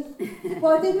 13.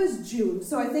 Well, I think it was June,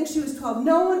 so I think she was 12.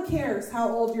 No one cares how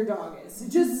old your dog is.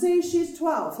 Just say she's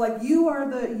 12. Like, you are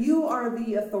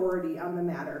the authority on the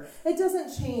matter. It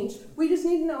doesn't change. We just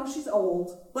need to know she's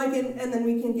old. Like, and then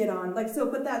we can get on. Like, so,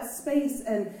 but that space,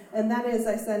 and that is,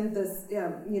 I send this,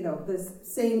 this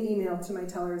same email to my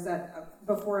tellers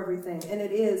before everything, and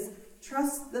it is,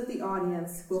 trust that the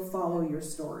audience will follow your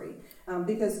story,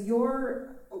 because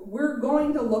we're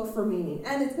going to look for meaning,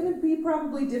 and it's going to be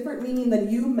probably different meaning than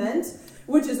you meant,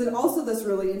 which is also this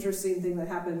really interesting thing that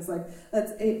happens. Like,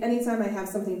 that's anytime I have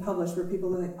something published where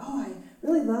people are like, oh, I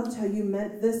really loved how you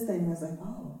meant this thing. I was like,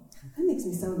 oh, that makes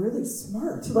me sound really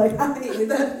smart. Like,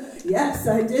 yes,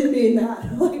 I did mean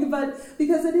that. But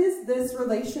because it is this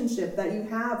relationship that you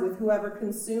have with whoever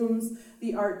consumes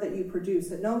the art that you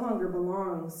produce, it no longer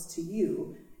belongs to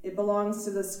you. It belongs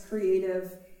to this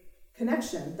creative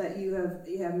connection that you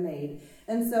have made.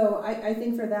 And so I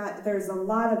think for that, there's a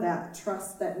lot of that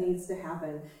trust that needs to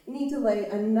happen. You need to lay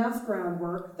enough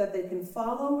groundwork that they can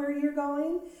follow where you're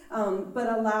going, but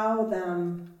allow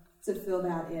them to fill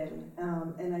that in.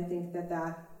 And I think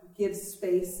that gives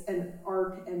space and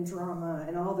arc and drama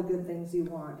and all the good things you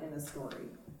want in a story.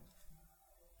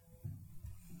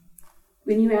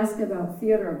 When you ask about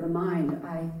theater of the mind,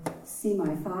 I see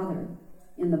my father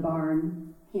in the barn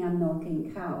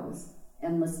hand-milking cows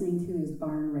and listening to his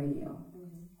barn radio.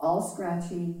 All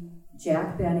scratchy,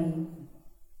 Jack Benny,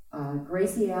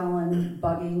 Gracie Allen,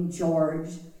 bugging George.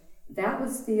 That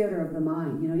was theater of the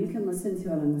mind. You can listen to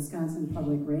it on Wisconsin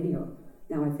Public Radio.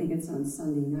 Now I think it's on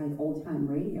Sunday night, old-time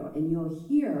radio, and you'll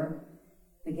hear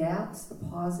the gaps, the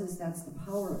pauses. That's the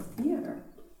power of theater.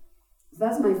 So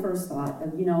that's my first thought,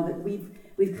 of, that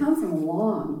we've come from a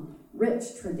long,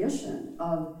 rich tradition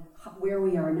of where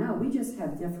we are now. We just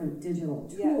have different digital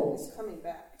tools coming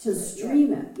back to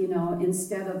stream it,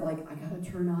 instead of like, I got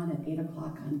to turn on at 8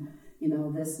 o'clock on,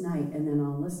 this night, and then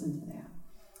I'll listen to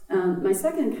that. My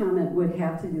second comment would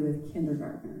have to do with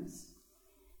kindergartners.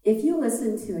 If you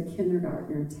listen to a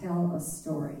kindergartner tell a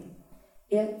story,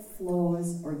 it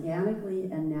flows organically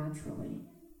and naturally.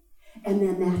 And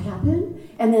then that happened,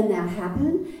 and then that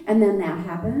happened, and then that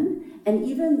happened. And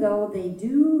even though they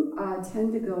do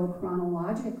tend to go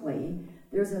chronologically,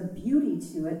 there's a beauty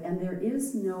to it, and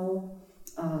there's no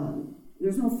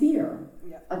fear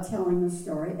of telling the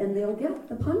story, and they'll get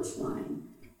the punchline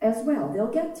as well. They'll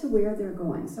get to where they're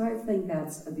going. So I think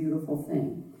that's a beautiful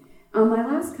thing. My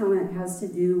last comment has to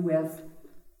do with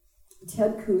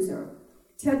Ted Kooser.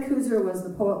 Ted Kooser was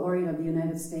the Poet Laureate of the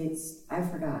United States, I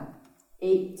forgot,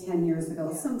 8-10 years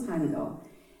ago, some time ago.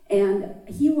 And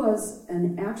he was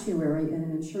an actuary in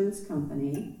an insurance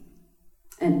company,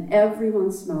 and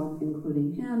everyone smoked,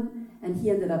 including him, and he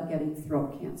ended up getting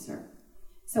throat cancer.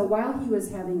 So while he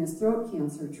was having his throat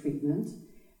cancer treatment,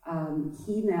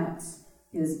 he met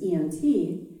his ENT,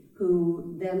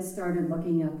 who then started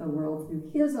looking at the world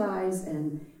through his eyes,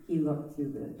 and he looked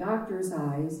through the doctor's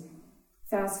eyes.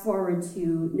 Fast forward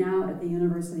to now at the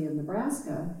University of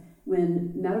Nebraska,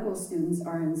 when medical students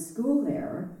are in school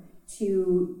there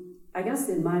to, I guess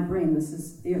in my brain, this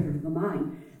is theater of the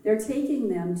mind, they're taking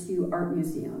them to art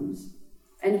museums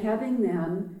and having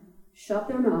them shut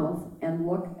their mouth and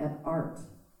look at art.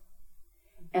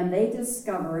 And they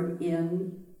discovered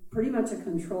in pretty much a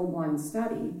controlled blind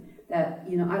study that,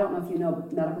 I don't know if you know,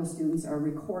 but medical students are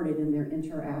recorded in their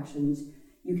interactions.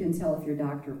 You can tell if your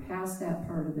doctor passed that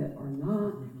part of it or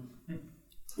not,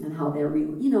 and how they're,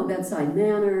 bedside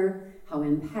manner, how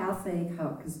empathic,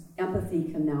 because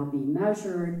empathy can now be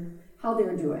measured, how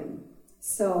they're doing.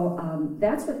 So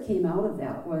that's what came out of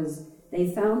that, was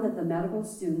they found that the medical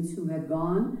students who had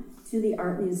gone to the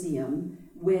art museum,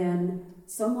 when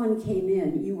someone came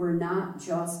in, you were not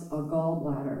just a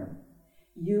gallbladder.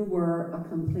 you were a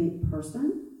complete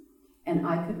person, and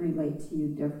I could relate to you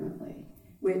differently.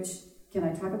 Which, can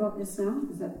I talk about this now?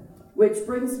 Which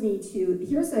brings me to,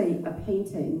 here's a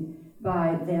painting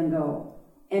by Van Gogh,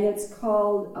 and it's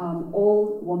called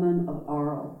Old Woman of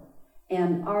Arles.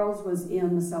 And Arles was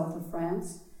in the south of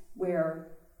France,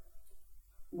 where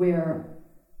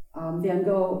Van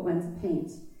Gogh went to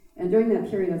paint. And during that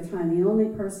period of time, the only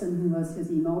person who was his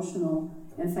emotional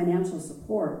and financial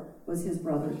support was his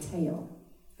brother Theo.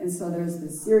 And so there's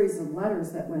this series of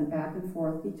letters that went back and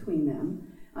forth between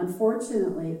them.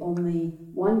 Unfortunately, only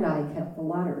one guy kept the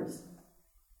letters.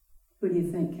 Who do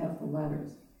you think kept the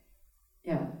letters?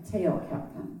 Yeah, Theo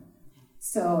kept them.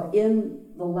 So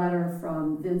in the letter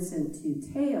from Vincent to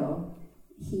Theo,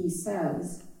 he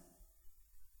says,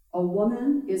 "A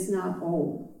woman is not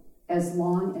old as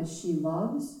long as she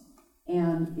loves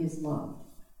and is loved."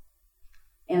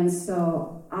 And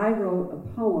so I wrote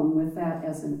a poem with that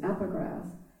as an epigraph,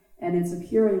 and it's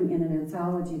appearing in an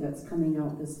anthology that's coming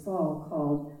out this fall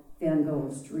called Van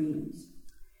Gogh's Dreams.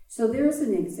 So there's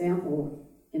an example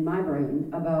in my brain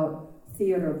about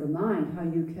theater of the mind, how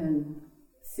you can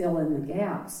fill in the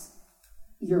gaps.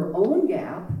 Your own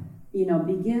gap,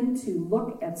 begin to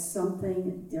look at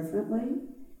something differently,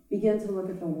 begin to look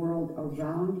at the world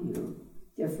around you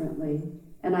differently.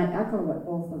 And I echo what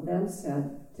both of them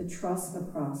said, to trust the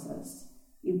process.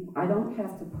 I don't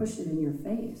have to push it in your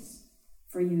face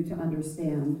for you to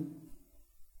understand.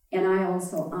 And I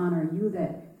also honor you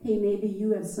that, hey, maybe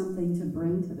you have something to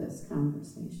bring to this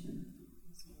conversation.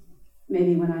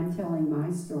 Maybe when I'm telling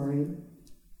my story,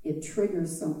 it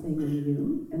triggers something in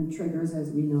you, and triggers,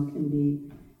 as we know, can be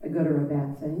a good or a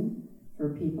bad thing. For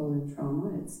people in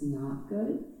trauma, it's not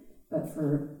good, but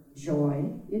for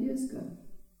joy, it is good.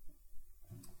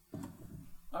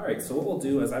 All right, so what we'll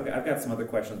do is I've got some other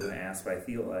questions I'm going to ask, but I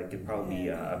feel like it'd probably be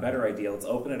a better idea. Let's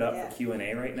open it up for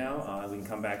Q&A right now. We can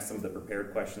come back to some of the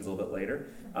prepared questions a little bit later.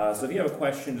 So if you have a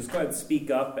question, just go ahead and speak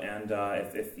up, and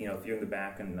if you're in the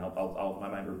back, and I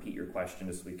might repeat your question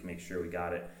just so we can make sure we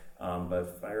got it.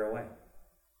 But fire away.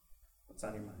 What's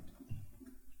on your mind?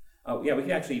 Oh yeah, we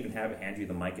could actually even hand you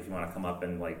the mic if you want to come up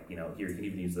and here you can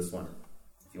even use this one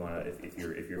if you want to if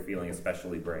you're feeling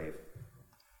especially brave.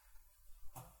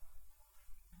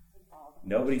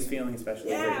 Nobody's feeling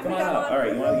especially brave. Come on up. All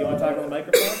right, you want to talk on the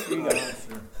microphone? Here you go.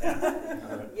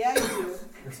 Sure. Yeah, you do.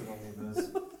 I guess I don't need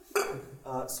this.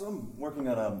 So I'm working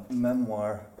on a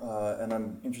memoir, and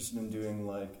I'm interested in doing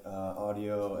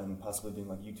audio and possibly doing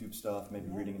YouTube stuff, maybe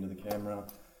reading into the camera,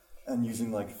 and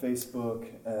using Facebook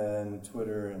and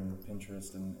Twitter and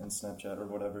Pinterest and Snapchat or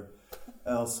whatever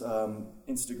else,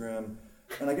 Instagram.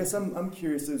 And I guess I'm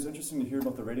curious, it was interesting to hear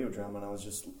about the radio drama, and I was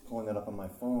just pulling that up on my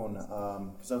phone,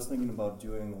 because I was thinking about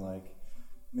doing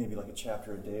maybe a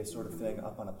chapter a day sort of thing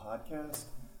up on a podcast.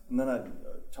 And then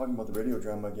talking about the radio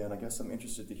drama again, I guess I'm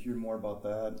interested to hear more about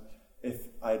that.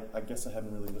 I guess I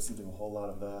haven't really listened to a whole lot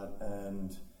of that,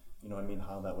 and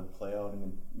how that would play out,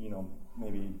 and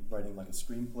maybe writing a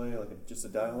screenplay, just a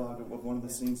dialogue of one of the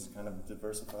scenes to kind of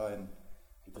diversify and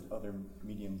get to other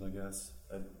mediums, I guess.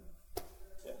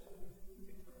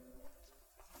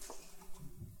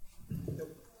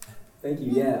 Thank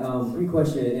you. Yeah, great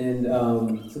question. And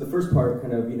so the first part,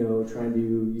 kind of, trying to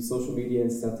use social media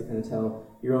and stuff to kind of tell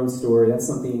your own story. That's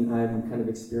something I'm kind of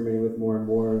experimenting with more and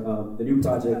more. The new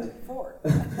project.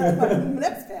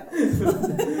 Next family.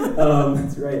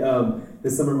 That's right.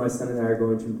 This summer, my son and I are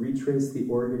going to retrace the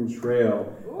Oregon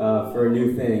Trail for a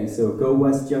new thing. So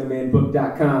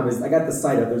GoWestYoungManBook.com I got the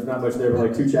site up. There's not much there,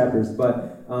 but 2 chapters.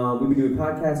 But we've been doing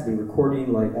podcasts, we've been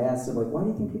recording. I asked him, why do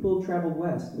you think people traveled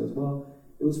west? He goes, well,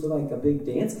 it was for a big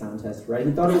dance contest, right?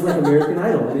 He thought it was American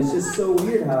Idol, and it's just so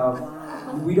weird how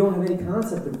we don't have any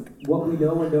concept of what we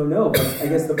know and don't know. But I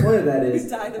guess the point of that is he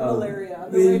died of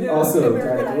malaria. Also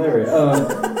died of malaria.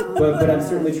 But I'm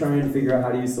certainly trying to figure out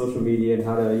how to use social media and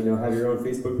how to have your own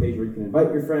Facebook page where you can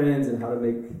invite your friends, and how to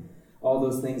make all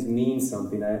those things mean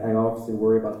something. I often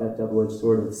worry about that double-edged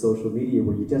sword of social media,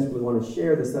 where you desperately want to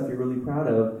share the stuff you're really proud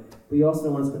of, but you also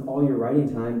don't want to spend all your writing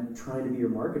time trying to be your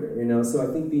marketer, So I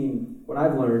think what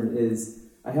I've learned is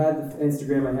I had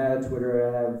Instagram, I had Twitter,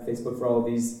 I have Facebook for all of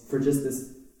these, for just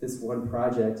this one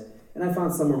project, and I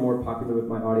found some were more popular with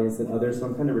my audience than others, so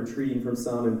I'm kind of retreating from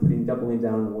some and doubling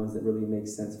down on the ones that really make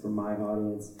sense for my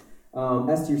audience.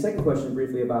 As to your second question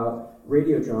briefly about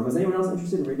radio drama, is anyone else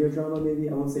interested in radio drama maybe?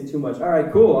 I won't say too much. All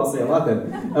right, cool, I'll say a lot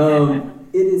then.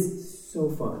 It is so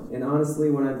fun, and honestly,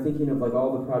 when I'm thinking of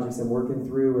all the projects I'm working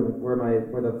through and where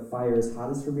the fire is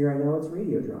hottest for me right now, it's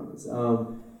radio dramas.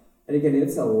 And again,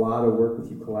 it's a lot of work if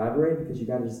you collaborate, because you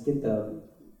got to just get the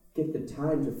get the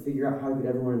time to figure out how to get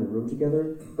everyone in the room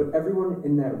together, but everyone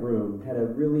in that room had a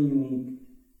really unique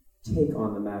take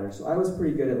on the matter. So I was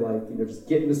pretty good at just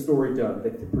getting the story done,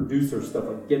 like the producer stuff,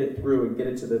 like get it through and get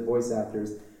it to the voice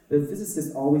actors. The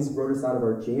physicists always wrote us out of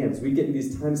our jams. We'd get in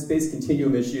these time-space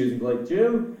continuum issues and be like,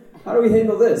 Jim, how do we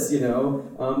handle this, The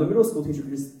middle school teacher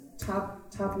would just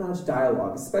top-notch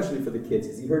dialogue, especially for the kids,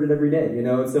 because he heard it every day,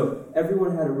 And so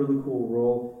everyone had a really cool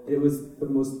role. It was the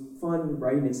most fun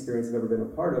writing experience I've ever been a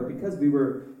part of, because we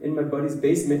were in my buddy's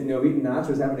basement, eating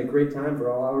nachos, having a great time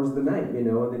for all hours of the night, and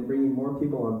then bringing more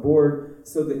people on board.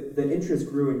 So the interest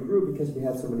grew and grew because we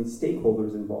had so many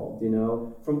stakeholders involved,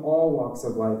 from all walks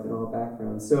of life and all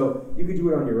backgrounds. So you could do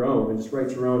it on your own and just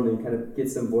write your own and kind of get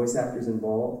some voice actors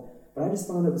involved. But I just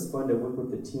found it was fun to work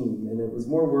with the team, and it was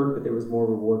more work, but there was more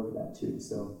reward for that too.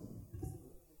 So,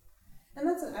 and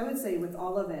that's, I would say, with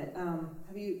all of it.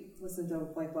 Have you listened to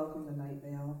Welcome to Night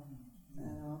Vale?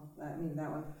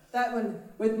 That one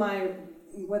with my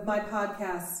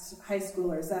podcast high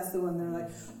schoolers. That's the one they're like,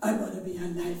 I want to be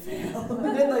on Night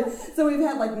Vale. So we've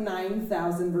had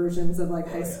 9,000 versions of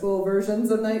high school versions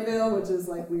of Night Vale, which is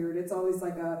weird. It's always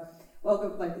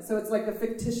so it's like a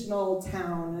fictional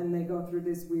town, and they go through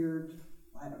this weird,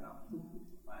 I don't know.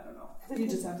 You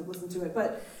just have to listen to it.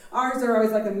 But ours are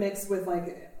always a mix with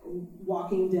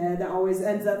Walking Dead. Always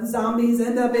ends up, zombies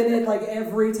end up in it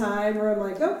every time. Where I'm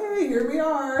okay, here we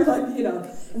are,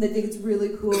 and they think it's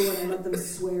really cool when I let them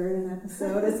swear in an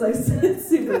episode. It's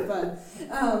super fun.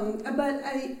 But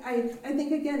I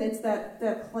think again, it's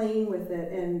that playing with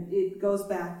it, and it goes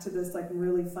back to this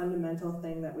really fundamental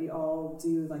thing that we all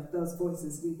do, those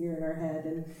voices we hear in our head,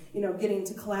 and getting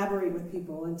to collaborate with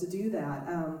people and to do that.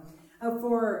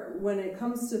 For when it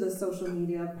comes to the social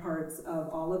media parts of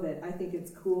all of it, I think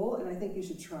it's cool, and I think you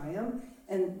should try them.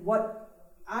 And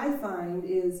what I find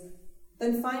is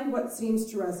then find what seems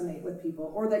to resonate with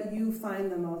people, or that you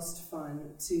find the most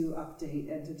fun to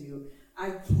update and to do.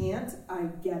 I get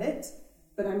it,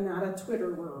 but I'm not a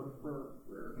Twitterer.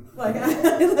 I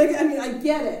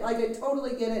get it. I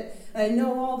totally get it. I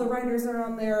know all the writers are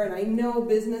on there, and I know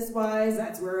business-wise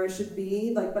that's where I should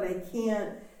be. But I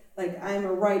can't. I'm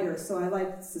a writer, so I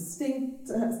like succinct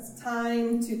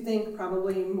time to think,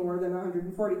 probably more than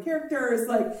 140 characters,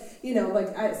 so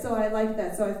I like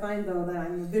that. So I find, though, that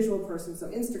I'm a visual person, so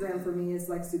Instagram for me is,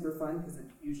 super fun, because it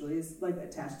usually is,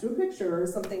 attached to a picture or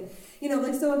something,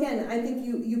 so again, I think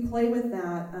you play with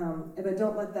that, but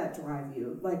don't let that drive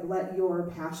you, let your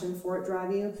passion for it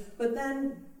drive you, but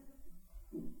then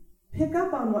pick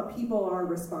up on what people are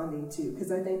responding to,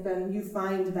 because I think then you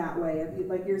find that way,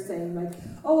 like you're saying,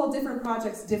 different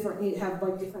projects, you have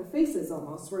different faces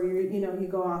almost, where you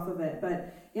go off of it.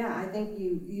 But yeah, I think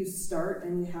you start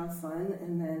and you have fun,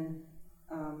 and then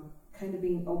kind of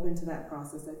being open to that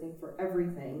process. I think for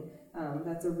everything,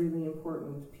 that's a really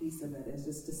important piece of it, is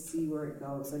just to see where it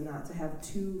goes, and not to have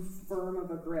too firm of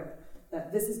a grip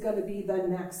that this is going to be the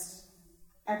next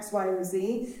X, Y, or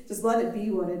Z. Just let it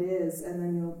be what it is, and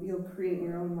then you'll create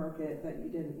your own market that you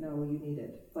didn't know you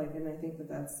needed. And I think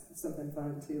that's something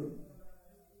fun too.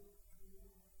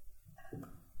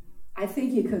 I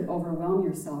think you could overwhelm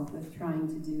yourself with trying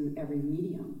to do every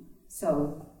medium.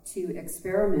 So to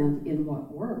experiment in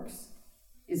what works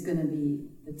is going to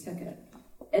be the ticket.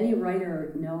 Any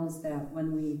writer knows that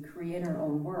when we create our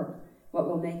own work, what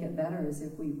will make it better is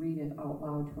if we read it out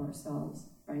loud to ourselves,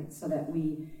 right? So that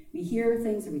we hear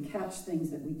things and we catch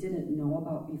things that we didn't know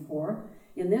about before.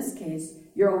 In this case,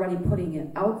 you're already putting it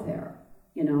out there,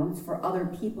 it's for other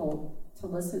people to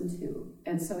listen to.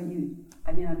 And so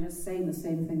I'm just saying the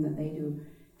same thing that they do.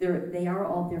 They are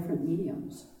all different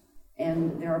mediums.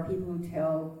 And there are people who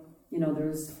tell,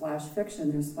 there's flash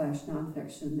fiction, there's flash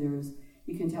nonfiction,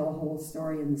 you can tell a whole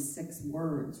story in 6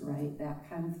 words, right? That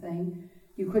kind of thing.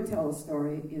 You could tell a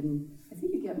story in, I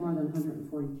think you get more than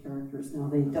 140 characters now.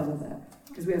 They double that.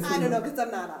 Because we have some, I don't know, because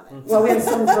I'm not on it. Well, we have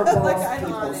some verbose I'm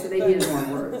people, on so it, they needed more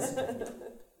words.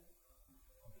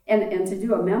 And to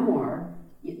do a memoir,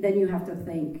 then you have to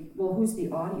think, well, who's the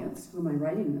audience? Who am I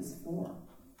writing this for?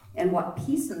 And what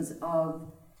pieces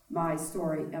of my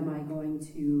story am I going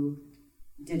to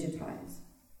digitize?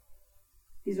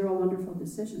 These are all wonderful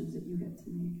decisions that you get to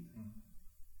make.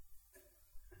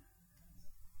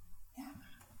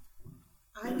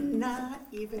 I'm not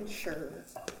even sure.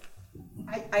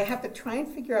 I have to try and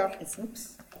figure out.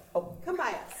 Oops. Oh, come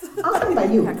by us. I'll come by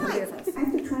you. I have to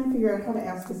try and figure out how to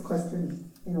ask this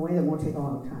question in a way that won't take a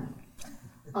long time.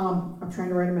 I'm trying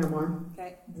to write a memoir.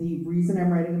 Okay. The reason I'm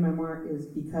writing a memoir is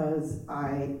because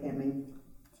I am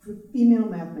a female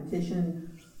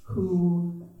mathematician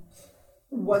who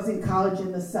was in college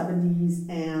in the 70s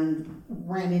and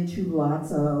ran into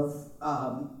lots of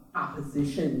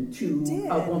opposition to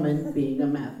a woman being a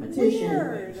mathematician.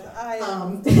 Weird.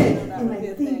 And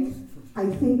I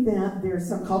think that there's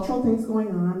some cultural things going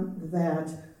on,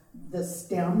 that the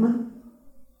STEM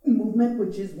movement,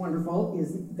 which is wonderful,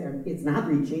 is there. It's not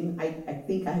reaching. I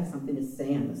think I have something to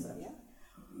say on this subject.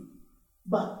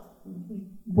 But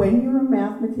when you're a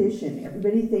mathematician,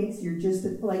 everybody thinks you're just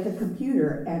like a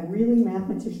computer, and really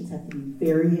mathematicians have to be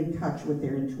very in touch with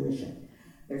their intuition.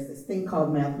 There's this thing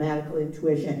called mathematical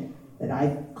intuition that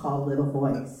I call little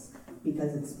voice,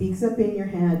 because it speaks up in your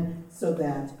head so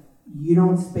that you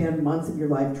don't spend months of your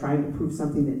life trying to prove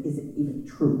something that isn't even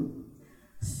true.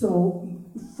 So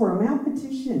for a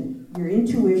mathematician, your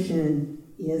intuition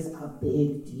is a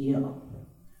big deal.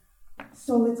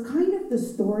 So it's kind of the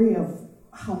story of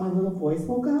how my little voice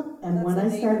woke up, and That's when I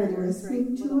started yours,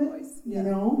 listening right? to it, Voice. you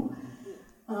know,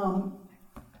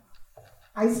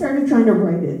 I started trying to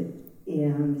write it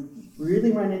and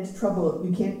really run into trouble.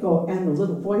 You can't go, and the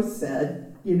little voice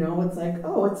said, you know, it's like,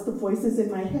 oh, it's the voices in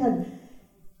my head.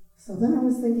 So then I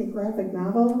was thinking graphic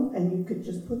novel, and you could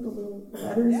just put the little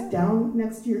letters down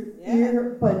next to your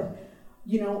ear, but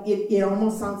you know, it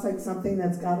almost sounds like something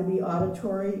that's got to be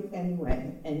auditory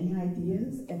anyway. Any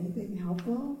ideas? Anything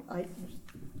helpful?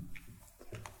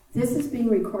 This is being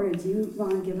recorded. Do you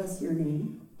want to give us your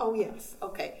name? Oh, yes,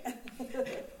 okay.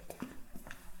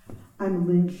 I'm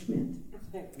Lynn Schmidt.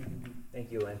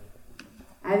 Thank you, Lynn.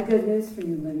 I have good news for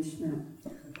you, Lynn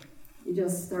Schmidt. You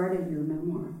just started your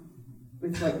memoir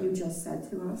with what you just said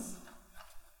to us.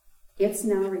 It's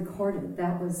now recorded.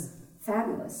 That was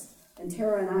fabulous. And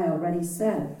Tara and I already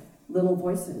said Little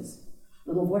Voices.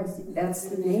 Little Voice. That's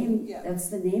the name. That's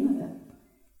the name of it.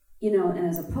 You know, and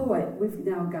as a poet, we've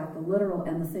now got the literal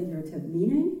and the figurative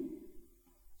meaning.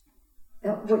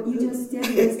 What you just did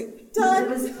was done. It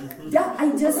was done.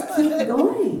 I just keep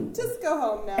going. Just go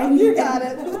home now. And you got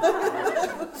it.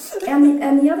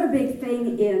 and the other big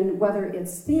thing in whether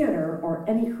it's theater or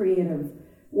any creative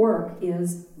work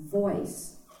is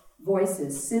voice. Voice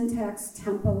is syntax,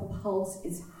 tempo, pulse.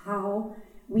 It's how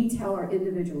we tell our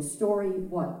individual story,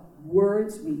 what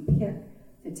words we pick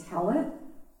to tell it.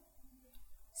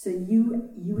 So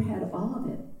you had all of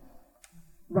it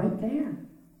right there.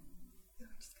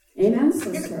 Amen,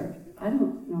 sister. I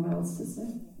don't know what else to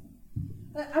say.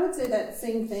 I would say that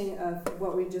same thing of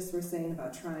what we just were saying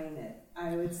about trying it.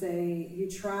 I would say you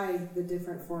try the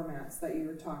different formats that you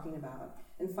were talking about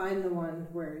and find the one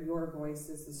where your voice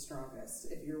is the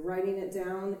strongest. If you're writing it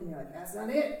down and you're like, that's not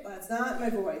it, that's not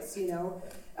my voice, you know,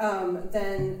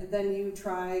 then you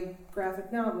try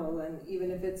graphic novel, and even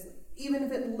if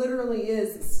it literally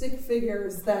is stick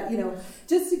figures that, you know,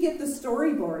 just to get the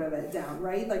storyboard of it down,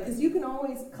 right? Like, because you can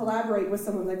always collaborate with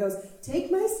someone that goes,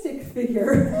 take my stick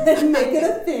figure and make it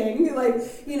a thing,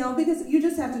 like, you know, because you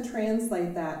just have to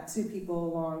translate that to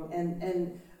people along.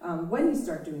 And when you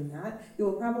start doing that, you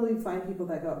will probably find people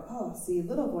that go, oh, see,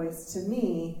 Little Voice, to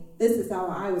me, this is how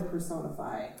I would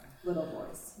personify Little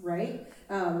Voice, right?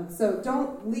 So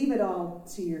don't leave it all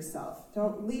to yourself.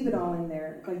 Don't leave it all in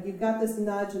there. Like, you've got this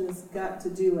nudge and this gut to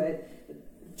do it.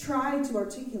 Try to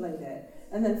articulate it,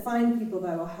 and then find people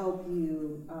that will help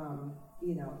you,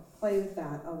 you know, play with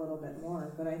that a little bit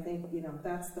more. But I think, you know,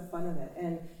 that's the fun of it.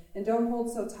 And don't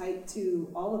hold so tight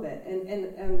to all of it.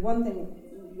 And one thing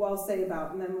I'll say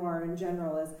about memoir in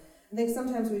general is, I think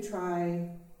sometimes we try.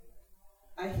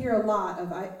 I hear a lot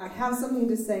of, I have something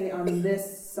to say on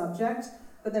this subject,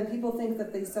 but then people think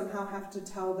that they somehow have to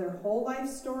tell their whole life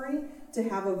story to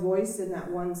have a voice in that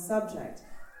one subject.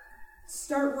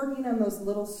 Start working on those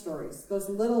little stories, those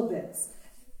little bits.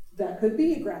 That could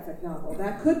be a graphic novel.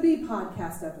 That could be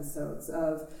podcast episodes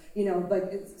of, you know,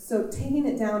 like, so taking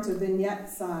it down to vignette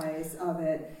size of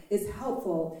it is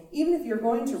helpful, even if you're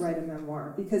going to write a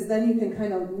memoir, because then you can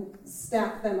kind of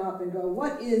stack them up and go,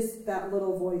 what is that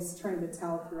little voice trying to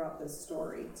tell throughout this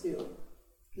story, too?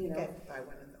 You know? Buy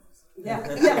one of those. Yeah,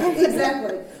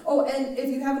 exactly. Oh, and if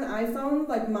you have an iPhone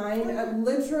like mine,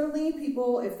 literally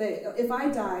people, if I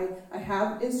die, I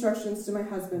have instructions to my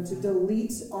husband to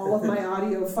delete all of my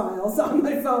audio files on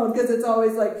my phone, because it's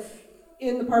always like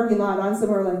in the parking lot on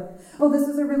somewhere like, oh, this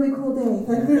is a really cool day.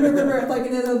 Like,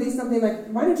 and it'll be something like,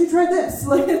 why don't you try this?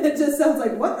 Like, it just sounds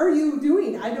like, what are you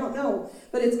doing? I don't know.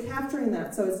 But it's capturing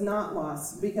that so it's not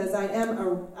lost, because I'm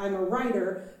a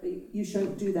writer. You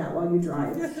shouldn't do that while you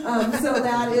drive. So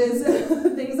that is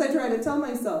things I try to tell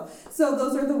myself. So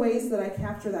those are the ways that I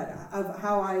capture that, of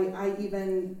how I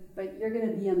even... But you're going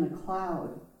to be in the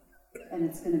cloud, and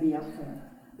it's going to be up there.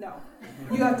 No,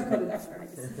 you have to put it up there.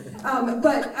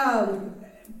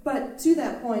 But to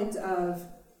that point of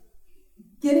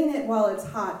getting it while it's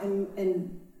hot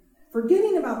and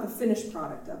forgetting about the finished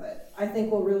product of it, I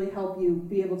think will really help you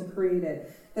be able to create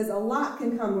it. Because a lot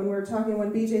can come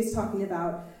when BJ's talking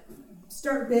about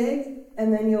start big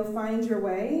and then you'll find your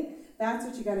way. That's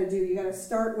what you got to do. You got to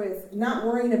start with not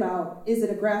worrying about, is it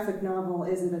a graphic novel,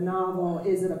 is it a novel,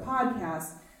 is it a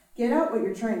podcast? Get out what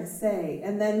you're trying to say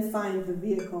and then find the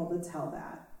vehicle to tell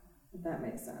that, if that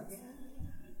makes sense.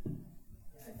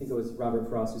 I think it was Robert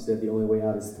Frost who said the only way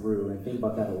out is through, and I think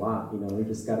about that a lot. You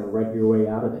just got to write your way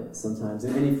out of it sometimes,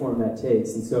 in any form that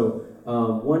takes. And so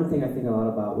one thing I think a lot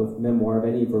about with memoir of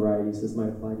any variety, so this might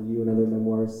apply to you and other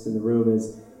memoirists in the room,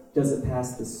 is does it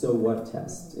pass the so what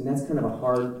test? And that's kind of a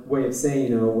hard way of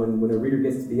saying, when a reader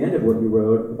gets to the end of what you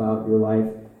wrote about your life,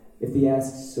 if they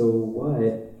ask, so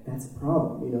what, that's a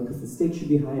problem, because the stakes should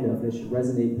be high enough and it should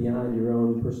resonate beyond your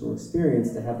own personal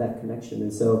experience to have that connection.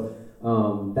 And so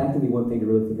that can be one thing to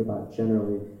really think about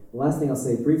generally. The last thing I'll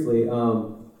say briefly,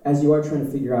 as you are trying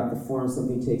to figure out the form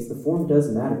something takes, the form does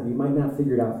matter. You might not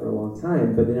figure it out for a long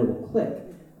time, but then it will click.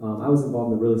 I was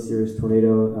involved in a really serious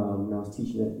tornado when I was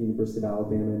teaching at the University of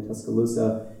Alabama in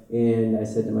Tuscaloosa, and I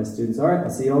said to my students, all right,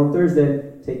 I'll see you all on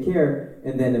Thursday, take care.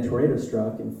 And then a tornado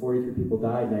struck, and 43 people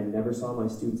died, and I never saw my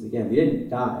students again. They didn't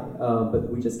die, but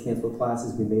we just canceled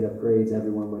classes, we made up grades,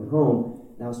 everyone went home.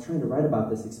 And I was trying to write about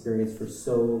this experience for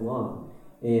so long,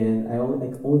 and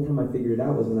the only time I figured it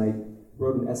out was when I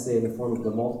wrote an essay in the form of the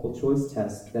multiple choice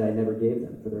test that I never gave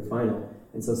them for their final.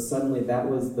 And so suddenly that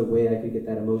was the way I could get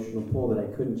that emotional pull that I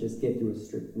couldn't just get through a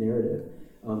strict narrative.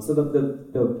 So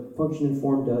the function and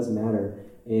form does matter.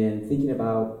 And thinking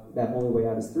about that only way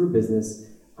out is through business,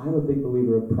 I'm a big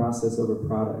believer of process over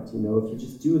product. If you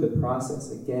just do the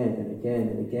process again and again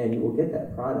and again, you will get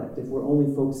that product. If we're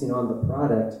only focusing on the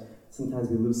product, sometimes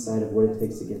we lose sight of what it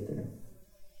takes to get there.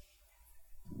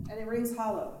 And it rings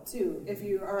hollow too if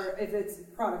it's a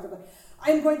product of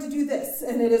I'm going to do this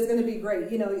and it is going to be great.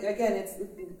 Again, it's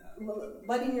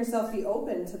letting yourself be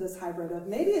open to this hybrid of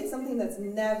maybe it's something that's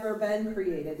never been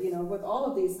created. With all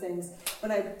of these things,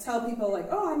 when I tell people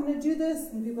I'm going to do this,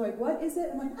 and people are like, what is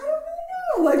it? I'm like, I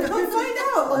don't really know. Come find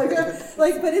out.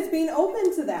 But it's being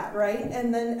open to that, right?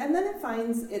 And then it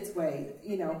finds its way,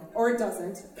 or it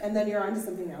doesn't, and then you're on to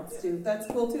something else too. That's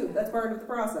cool too. That's part of the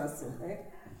process, right?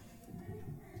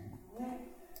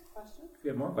 Questions? We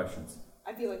have more questions.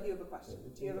 I feel like you have a question.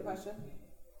 Do you have a question?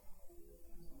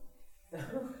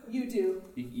 You do.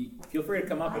 You feel free to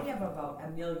come up. I have about a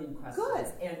million questions. Good.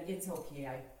 And it's okay.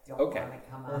 I don't want to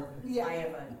come up. Yeah. I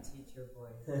have a teacher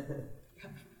voice.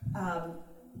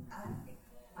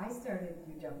 I started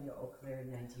UW Eau Claire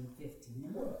in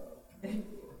 1959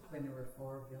 when there were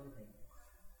 4 buildings.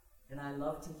 And I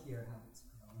love to hear how it's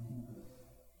grown.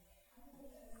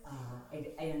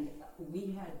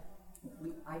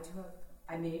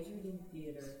 I majored in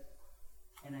theater,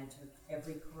 and I took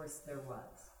every course there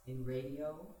was. In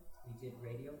radio, we did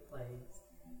radio plays.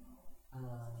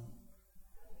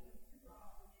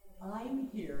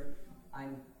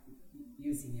 I'm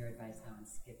using your advice now, I'm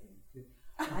skipping.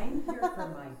 I'm here for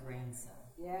my grandson.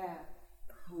 Yeah.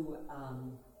 Who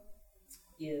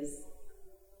is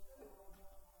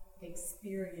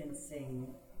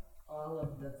experiencing all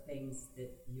of the things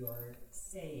that you're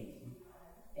saying.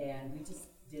 And we just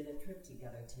did a trip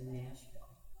together to Nashville.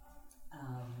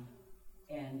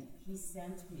 And he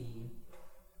sent me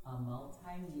a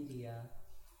multimedia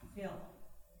film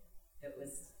that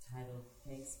was titled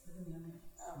Thanks for the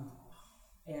Memories.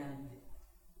 And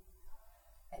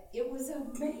it was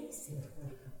amazing.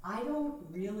 I don't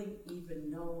really even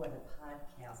know what a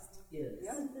podcast is.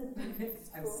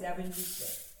 I'm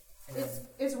 76.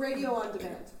 It's radio on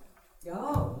demand.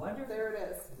 Oh, wonderful. There it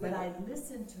is. But I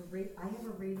listen to I have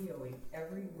a radio in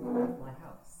every room of my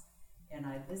house, and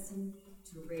I listen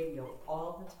to radio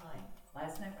all the time.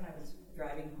 Last night when I was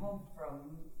driving home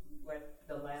from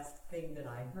the last thing that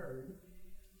I heard,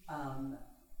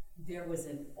 there was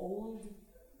an old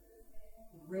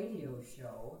radio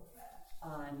show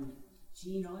on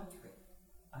Gene Autry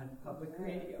on public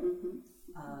radio.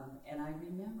 And I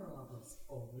remember all those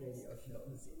old radio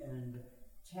shows, and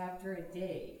Chapter a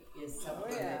Day is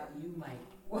something that you might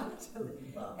want to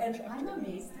love. And I'm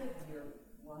amazed that you're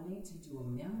wanting to do a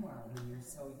memoir when you're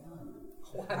so young.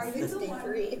 Are you the one?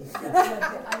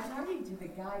 I'm talking to the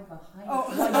guy behind I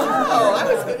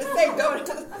was going to say, don't.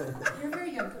 You're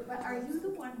very young, but are you the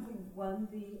one who won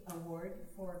the award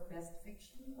for Best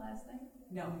Fiction last night?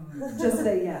 No. Just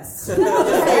say yes. You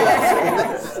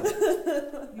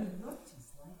look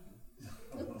just like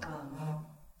him.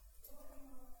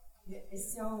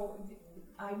 So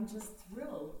I'm just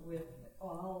thrilled with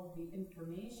all the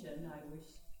information. I wish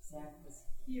Zach was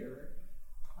here.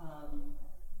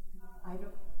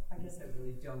 I guess I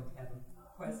really don't have a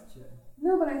question.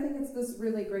 No, but I think it's this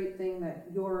really great thing that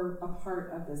you're a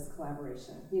part of this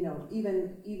collaboration. You know,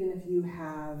 even if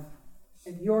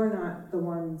you're not the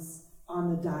ones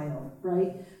on the dial,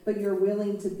 right? But you're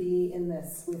willing to be in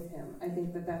this with him. I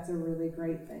think that that's a really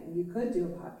great thing. You could do a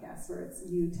podcast where it's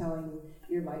you telling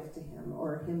your life to him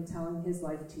or him telling his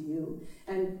life to you,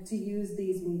 and to use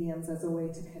these mediums as a way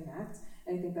to connect.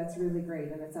 I think that's really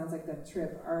great, and it sounds like the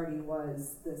trip already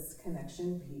was this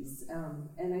connection piece.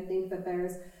 And I think that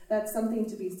that's something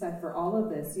to be said for all of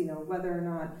this, you know, whether or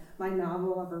not my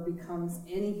novel ever becomes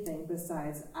anything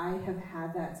besides I have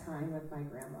had that time with my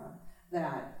grandma,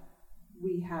 that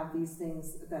we have these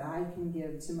things that I can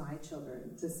give to my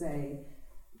children to say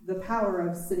the power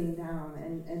of sitting down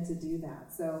and to do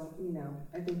that. So, you know,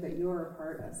 I think that you're a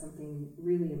part of something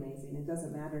really amazing. It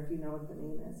doesn't matter if you know what the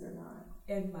name is or not.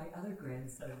 And my other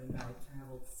grandson and I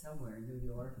traveled somewhere, New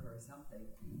York or something,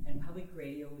 and public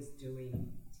radio was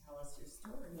doing Tell Us Your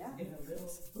Story in a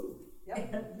little booth.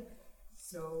 Yep. And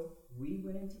so we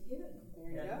went in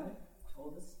and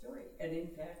told the story. And in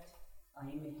fact, I'm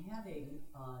having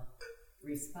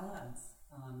response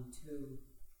to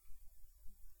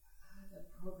the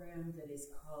program that is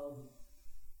called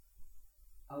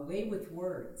A Way with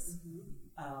Words,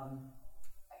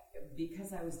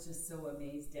 because I was just so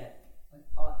amazed at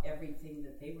everything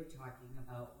that they were talking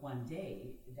about one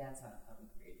day. That's on public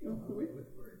radio, A Way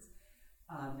with Words,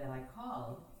 that I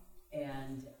called,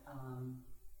 and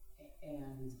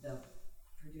the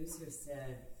producer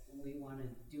said, we want to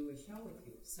do a show with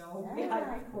you. So I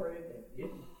recorded it.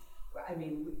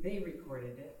 They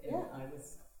recorded it, and I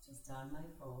was just on my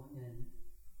phone, and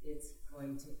it's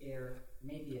going to air,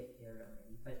 maybe it aired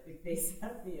already, but they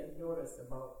sent me a notice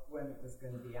about when it was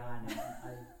going to be on, and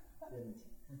I didn't.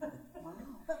 Wow.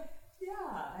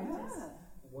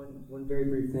 One very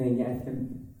brief thing.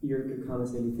 And your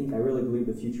comments made me think. I really believe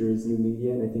the future is new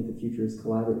media, and I think the future is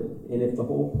collaborative. And if the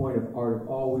whole point of art,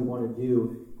 all we want to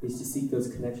do is to seek those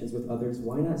connections with others,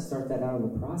 why not start that out on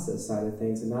the process side of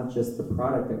things and not just the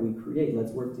product that we create?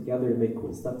 Let's work together and make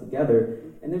cool stuff together.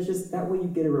 And there's just, that way you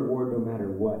get a reward no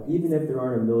matter what. Even if there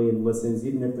aren't 1 million listens,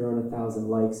 even if there aren't 1,000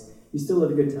 likes, you still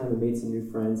had a good time and made some new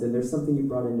friends, and there's something you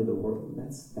brought into the world. And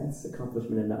that's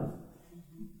accomplishment enough.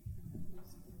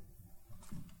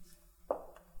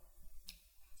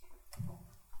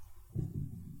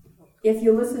 If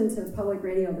you listen to public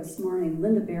radio this morning,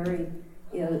 Linda Berry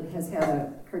has had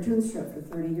a cartoon strip for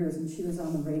 30 years, and she was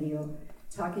on the radio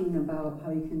talking about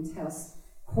how you can test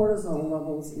cortisol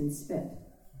levels in spit,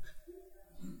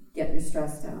 get your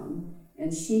stress down.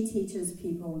 And she teaches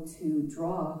people to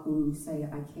draw who say,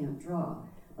 I can't draw.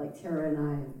 Like Tara and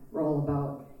I were all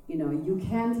about, you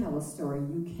can tell a story,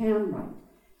 you can write.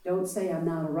 Don't say I'm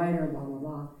not a writer, blah, blah,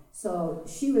 blah. So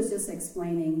she was just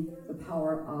explaining the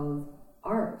power of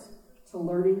art, to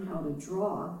learning how to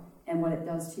draw and what it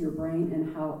does to your brain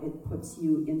and how it puts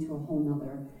you into a whole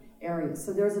nother area.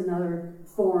 So there's another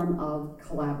form of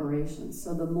collaboration.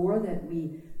 So the more that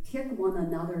we pick one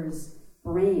another's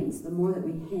brains, the more that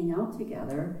we hang out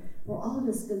together, we're all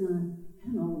just gonna,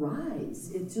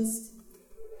 rise.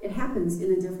 It happens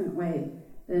in a different way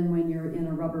than when you're in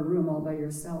a rubber room all by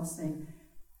yourself saying,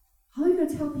 how are you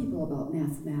gonna tell people about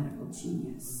mathematical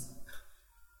genius,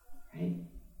 right?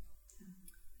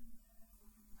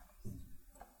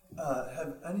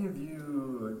 Have any of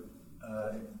you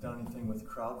done anything with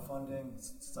crowdfunding,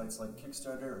 sites like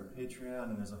Kickstarter or Patreon,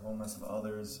 and there's a whole mess of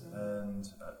others? And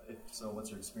if so,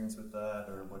 what's your experience with that,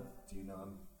 or what do you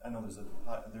know? I know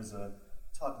there's a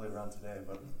talk later on today,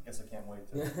 but I guess I can't wait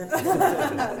to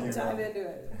dive into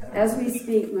it. As we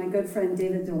speak, my good friend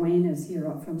David Dwayne is here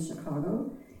up from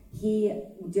Chicago. He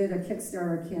did a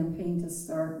Kickstarter campaign to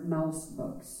start Mouse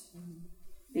Books,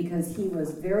 because he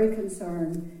was very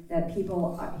concerned that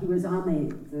people, he was on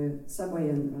the subway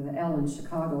or the L in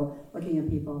Chicago looking at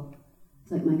people.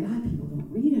 It's like, my God, people don't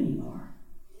read anymore.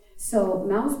 So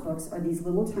Mouse Books are these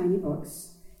little tiny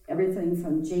books, everything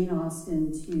from Jane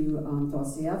Austen to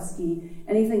Dostoevsky,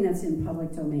 anything that's in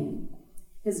public domain.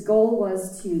 His goal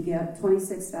was to get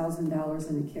 $26,000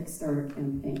 in a Kickstarter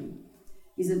campaign.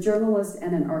 He's a journalist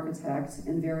and an architect,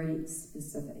 and very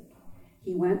specific.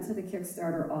 He went to the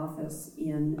Kickstarter office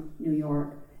in New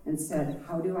York and said,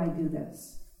 how do I do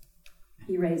this?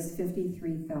 He raised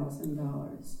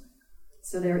 $53,000.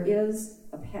 So there is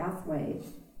a pathway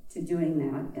to doing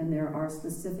that, and there are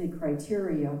specific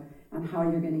criteria on how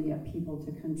you're going to get people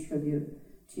to contribute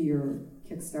to your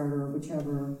Kickstarter, or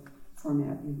whichever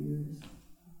format you use.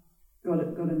 Go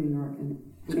to New York, and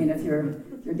if you're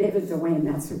David Dwayne,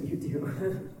 that's what you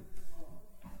do.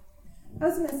 I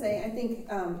was going to say, I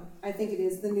think it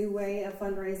is the new way of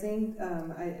fundraising.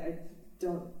 I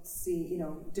don't see,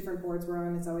 different boards we're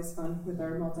on. It's always fun with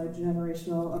our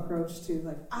multi-generational approach to,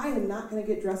 like, I am not going to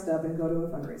get dressed up and go to a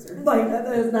fundraiser. Like, that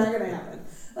is not going to happen.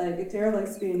 Like, Tara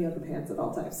likes to be in yoga pants at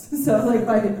all times. So, like, if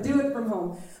I can do it from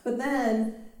home. But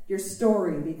then your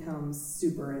story becomes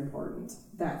super important.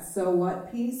 That so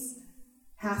what piece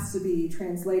has to be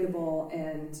translatable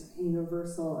and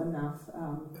universal enough.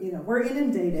 We're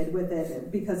inundated with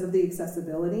it because of the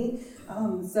accessibility.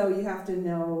 So you have to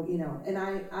know, and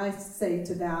I say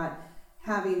to that,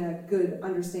 having a good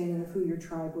understanding of who your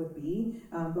tribe would be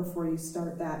before you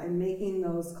start that, and making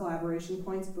those collaboration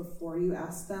points before you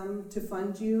ask them to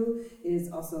fund you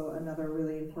is also another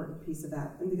really important piece of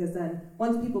that. And because then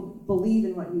once people believe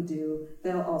in what you do,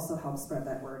 they'll also help spread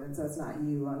that word. And so it's not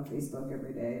you on Facebook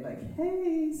every day like,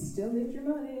 hey, still need your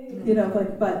money,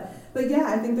 but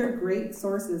yeah, I think they're great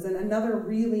sources. And another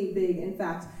really big, in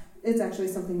fact, it's actually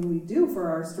something we do for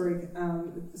our Story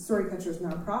Catchers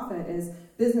nonprofit, is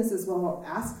businesses will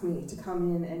ask me to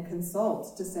come in and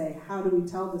consult to say, how do we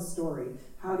tell this story?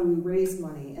 How do we raise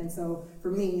money? And so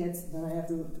for me, it's then I have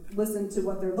to listen to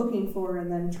what they're looking for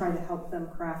and then try to help them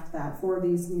craft that for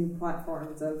these new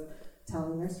platforms of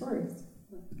telling their stories.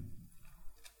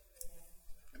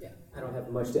 I don't have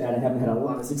much to add. I haven't had a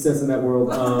lot of success in that world.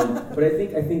 But I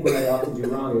think what I often do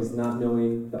wrong is not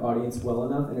knowing the audience well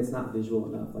enough, and it's not visual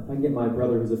enough. Like, if I can get my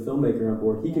brother, who's a filmmaker, on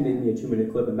board, he can make me a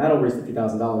 2-minute clip, and that'll raise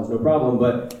 $50,000, no problem.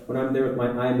 But when I'm there with my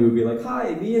iMovie, like,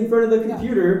 hi, be in front of the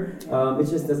computer, it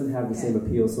just doesn't have the same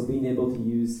appeal. So being able to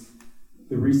use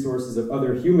the resources of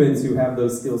other humans who have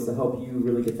those skills to help you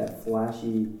really get that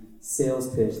flashy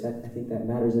sales pitch, I think that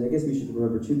matters. And I guess we should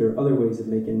remember too, there are other ways of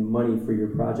making money for your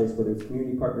projects, whether it's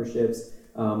community partnerships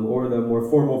or the more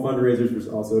formal fundraisers, which is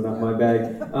also not my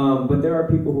bag. But there are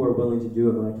people who are willing to do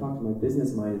it. When I talk to my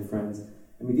business-minded friends,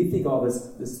 I mean, they think all this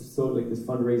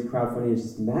fundraise, crowdfunding is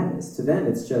just madness. To them,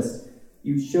 it's just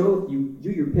you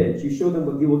do your pitch, you show them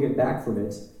what you will get back from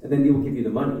it, and then they will give you the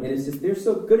money. And it's just, they're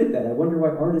so good at that. I wonder why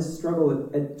artists struggle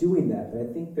at doing that. But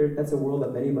I think that's a world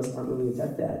that many of us aren't really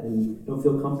adept at and don't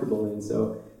feel comfortable in.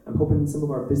 So I'm hoping some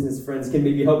of our business friends can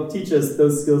maybe help teach us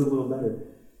those skills a little better.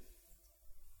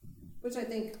 Which I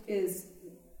think is,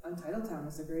 Untitled Town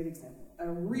is a great example, a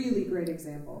really great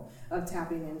example of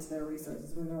tapping into their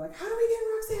resources. When they're like, how do we get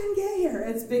Roxane Gay here?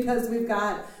 It's because we've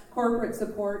got corporate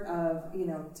support of,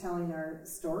 telling our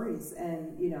stories,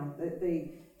 and,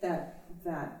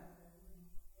 that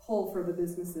pull for the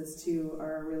businesses too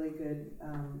are a really good,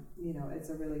 it's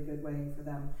a really good way for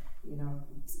them,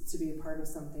 to be a part of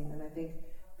something. And I think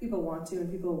people want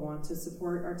to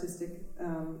support artistic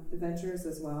ventures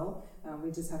as well.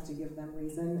 We just have to give them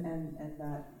reason and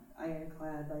that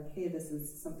ironclad, like, hey, this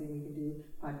is something we can do.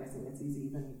 Podcasting, it's easy.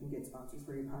 Then you can get sponsors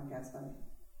for your podcast by,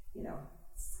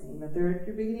 saying that they're at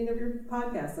your beginning of your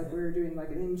podcast, like we were doing like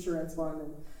an insurance one,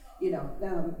 and you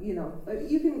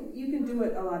can do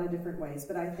it a lot of different ways.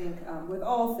 But I think with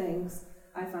all things,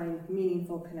 I find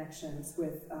meaningful connections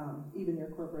with even your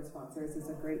corporate sponsors is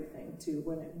a great thing too,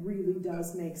 when it really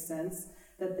does make sense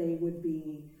that they would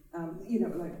be,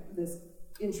 like this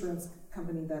insurance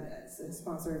company that has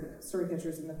sponsored Story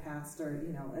Catchers in the past, or,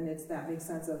 and that makes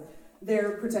sense of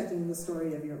they're protecting the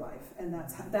story of your life. And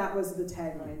that was the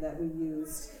tagline that we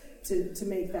used to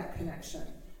make that connection,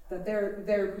 that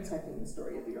they're protecting the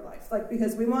story of your life. Like,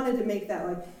 because we wanted to make that,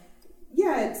 like,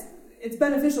 yeah, it's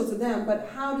beneficial to them, but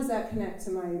how does that connect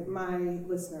to my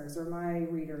listeners or my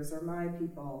readers or my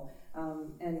people?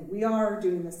 And we are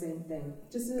doing the same thing,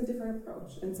 just in a different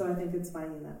approach. And so I think it's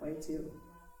finding that way too.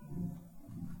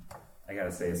 I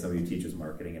gotta say, as somebody who teaches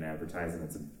marketing and advertising,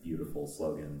 it's a beautiful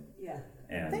slogan. Yeah.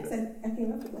 And thanks, I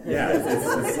came up with that. Yeah,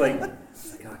 it's like,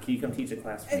 oh, can you come teach a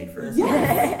class for me first?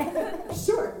 Yeah,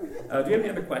 sure. Do you have any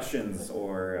other questions,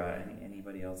 or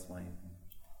anybody else want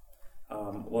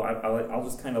anything? Well, I'll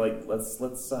just kind of like let's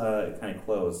kind of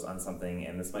close on something,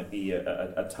 and this might be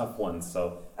a tough one,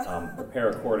 so prepare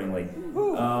accordingly.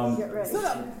 Get ready.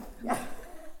 Yeah.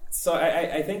 So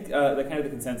I think the kind of the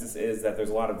consensus is that there's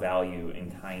a lot of value in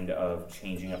kind of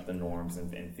changing up the norms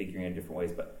and figuring out different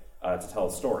ways, but to tell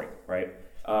a story, right?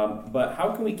 But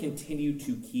how can we continue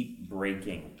to keep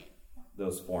breaking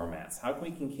those formats? How can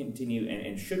we continue,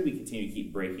 and should we continue to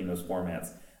keep breaking those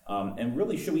formats? And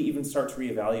really, should we even start to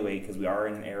reevaluate, because we are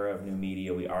in an era of new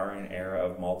media, we are in an era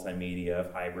of multimedia,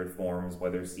 of hybrid forms,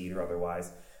 whether seed or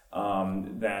otherwise,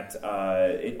 that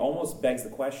it almost begs the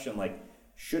question, like,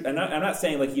 I'm not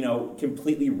saying, like,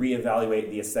 completely reevaluate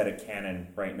the aesthetic canon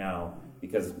right now,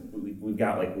 because we've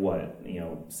got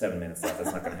 7 minutes left.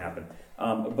 That's not going to happen.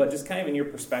 But just kind of in your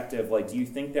perspective, like, do you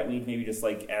think that we maybe just,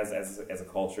 like, as a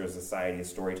culture, as a society, as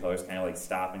storytellers, kind of like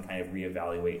stop and kind of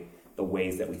reevaluate the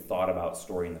ways that we thought about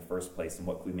story in the first place, and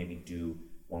what could we maybe do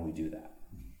when we do that?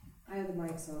 I have the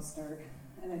mic, so I'll start.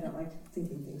 And I don't like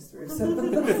thinking things through, so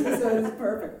it's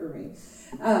perfect for me.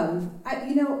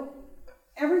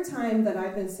 Every time that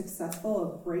I've been successful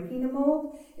of breaking a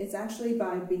mold, it's actually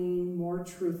by being more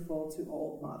truthful to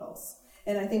old models.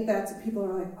 And I think that's what people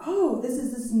are like, oh, this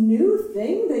is this new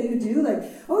thing that you do, like,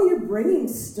 oh, you're bringing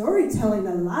storytelling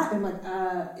to life. I'm like,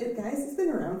 guys, it's been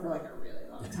around for like a really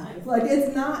long time. Like,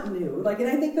 it's not new. Like, and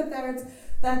I think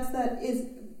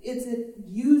it's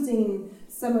using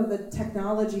some of the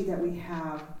technology that we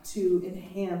have to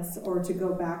enhance or to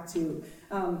go back to.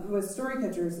 With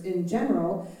Storycatchers in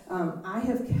general, I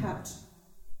have kept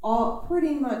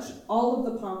pretty much all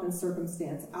of the pomp and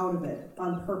circumstance out of it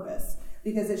on purpose,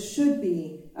 because it should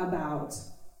be about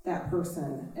that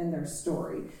person and their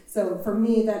story. So for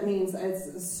me, that means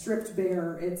it's stripped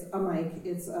bare, it's a mic,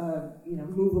 it's a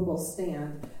movable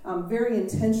stand, very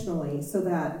intentionally, so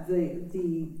that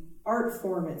the art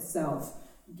form itself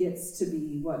gets to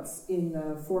be what's in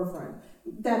the forefront.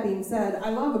 That being said,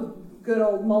 I love a good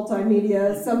old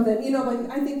multimedia something,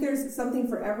 I think there's something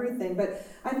for everything, but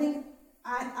I think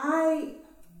I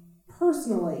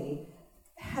personally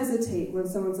hesitate when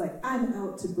someone's like, I'm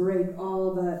out to break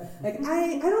all the,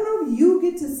 I don't know if you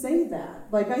get to say that.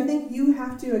 I think you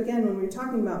have to, again, when we're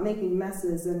talking about making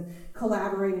messes and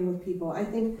collaborating with people, I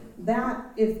think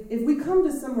that if we come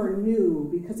to somewhere new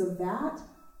because of that,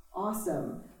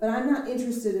 awesome. But I'm not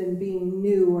interested in being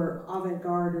new or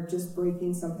avant-garde or just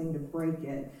breaking something to break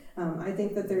it. I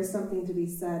think that there's something to be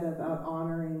said about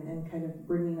honoring and kind of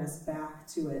bringing us back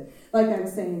to it. Like I'm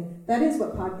saying, that is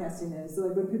what podcasting is. So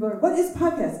when people are, what is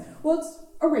podcast? Well, it's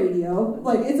a radio.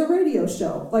 It's a radio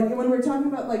show. When we're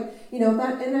talking about that,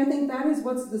 and I think that is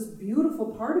what's this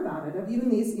beautiful part about it. Of even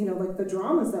these, the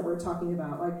dramas that we're talking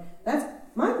about. That's,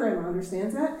 my grandma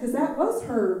understands that, because that was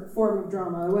her form of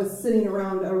drama, was sitting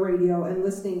around a radio and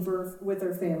listening with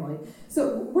her family.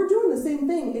 So we're doing the same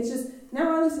thing. It's just,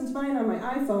 now I listen to mine on my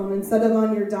iPhone instead of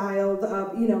on your dialed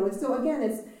up, so again,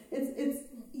 it's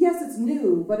yes, it's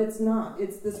new, but it's not.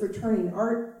 It's this returning.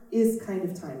 Art is kind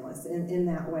of timeless in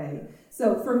that way.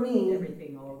 So for me,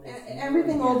 everything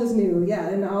old is new, yeah,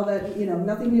 and all that,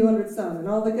 nothing new under the sun, and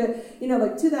all the good,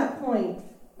 to that point,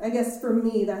 I guess for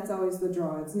me, that's always the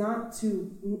draw. It's not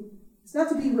to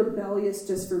be rebellious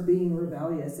just for being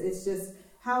rebellious. It's just,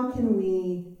 how can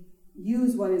we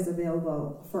use what is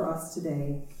available for us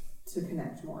today to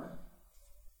connect more?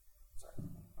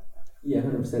 Yeah,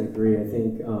 100% agree. I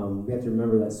think we have to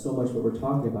remember that so much what we're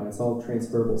talking about, it's all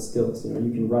transferable skills. You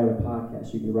can write a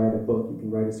podcast, you can write a book, you can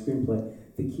write a screenplay.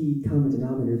 The key common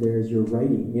denominator there is your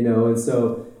writing, and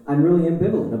so I'm really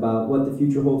ambivalent about what the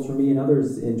future holds for me and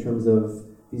others in terms of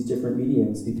these different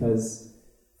mediums, because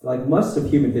like much of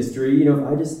human history, if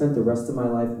I just spent the rest of my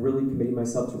life really committing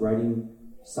myself to writing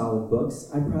solid books,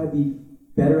 I'd probably be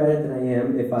better at it than I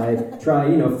am if I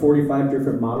try, 45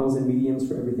 different models and mediums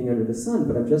for everything under the sun.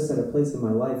 But I'm just at a place in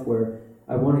my life where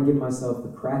I want to give myself a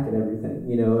crack at everything,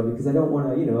 because I don't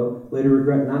want to, later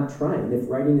regret not trying. If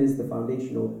writing is the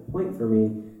foundational point for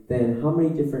me, then how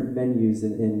many different venues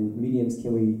and mediums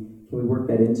can we work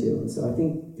that into? And so I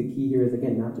think the key here is,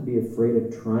 again, not to be afraid of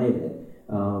trying it.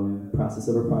 Process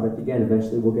of a product, again,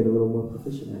 eventually we'll get a little more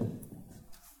proficient at it.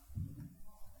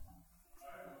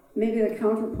 Maybe the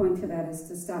counterpoint to that is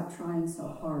to stop trying so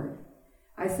hard.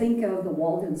 I think of the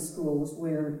Walden schools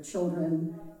where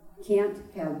children can't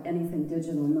have anything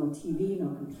digital, no TV,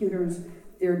 no computers.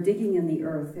 They're digging in the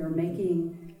earth. They're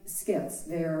making skits.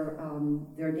 They're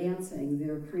dancing.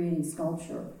 They're creating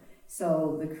sculpture.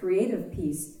 So the creative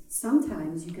piece,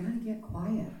 sometimes you gotta get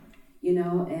quiet,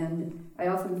 and I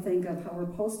often think of how were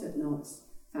Post-it notes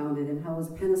founded and how was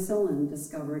penicillin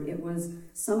discovered. It was,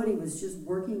 somebody was just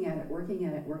working at it,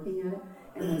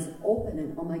 and was open,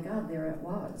 and oh my God, there it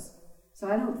was. So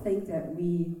I don't think that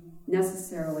we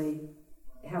necessarily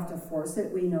have to force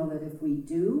it. We know that if we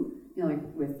do,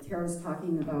 like with Tara's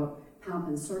talking about pomp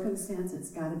and circumstance,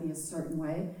 it's gotta be a certain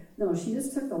way. No, she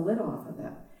just took the lid off of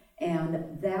it.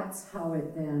 And that's how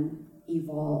it then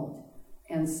evolved.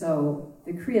 And so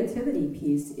the creativity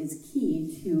piece is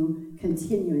key to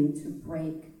continuing to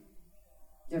break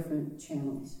different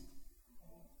channels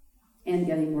and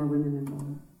getting more women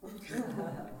involved.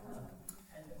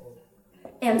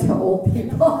 And to old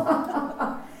people.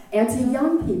 And to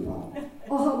young people.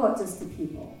 Oh, how about just to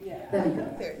people? Yeah. That'd be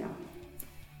good. Yeah.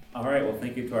 All right, well,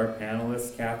 thank you to our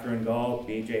panelists, Catherine Gall,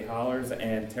 BJ Hollers,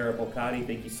 and Tara Bolcati.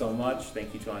 Thank you so much.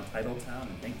 Thank you to Untitled Town,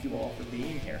 and thank you all for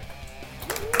being here.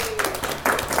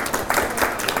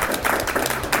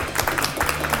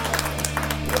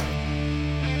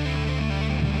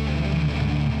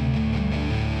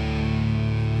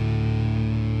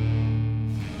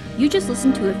 just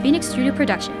listened to a Phoenix Studio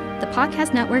production, the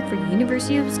podcast network for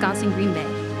University of Wisconsin-Green Bay.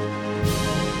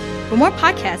 For more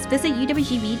podcasts, visit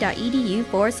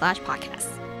uwgb.edu/podcasts.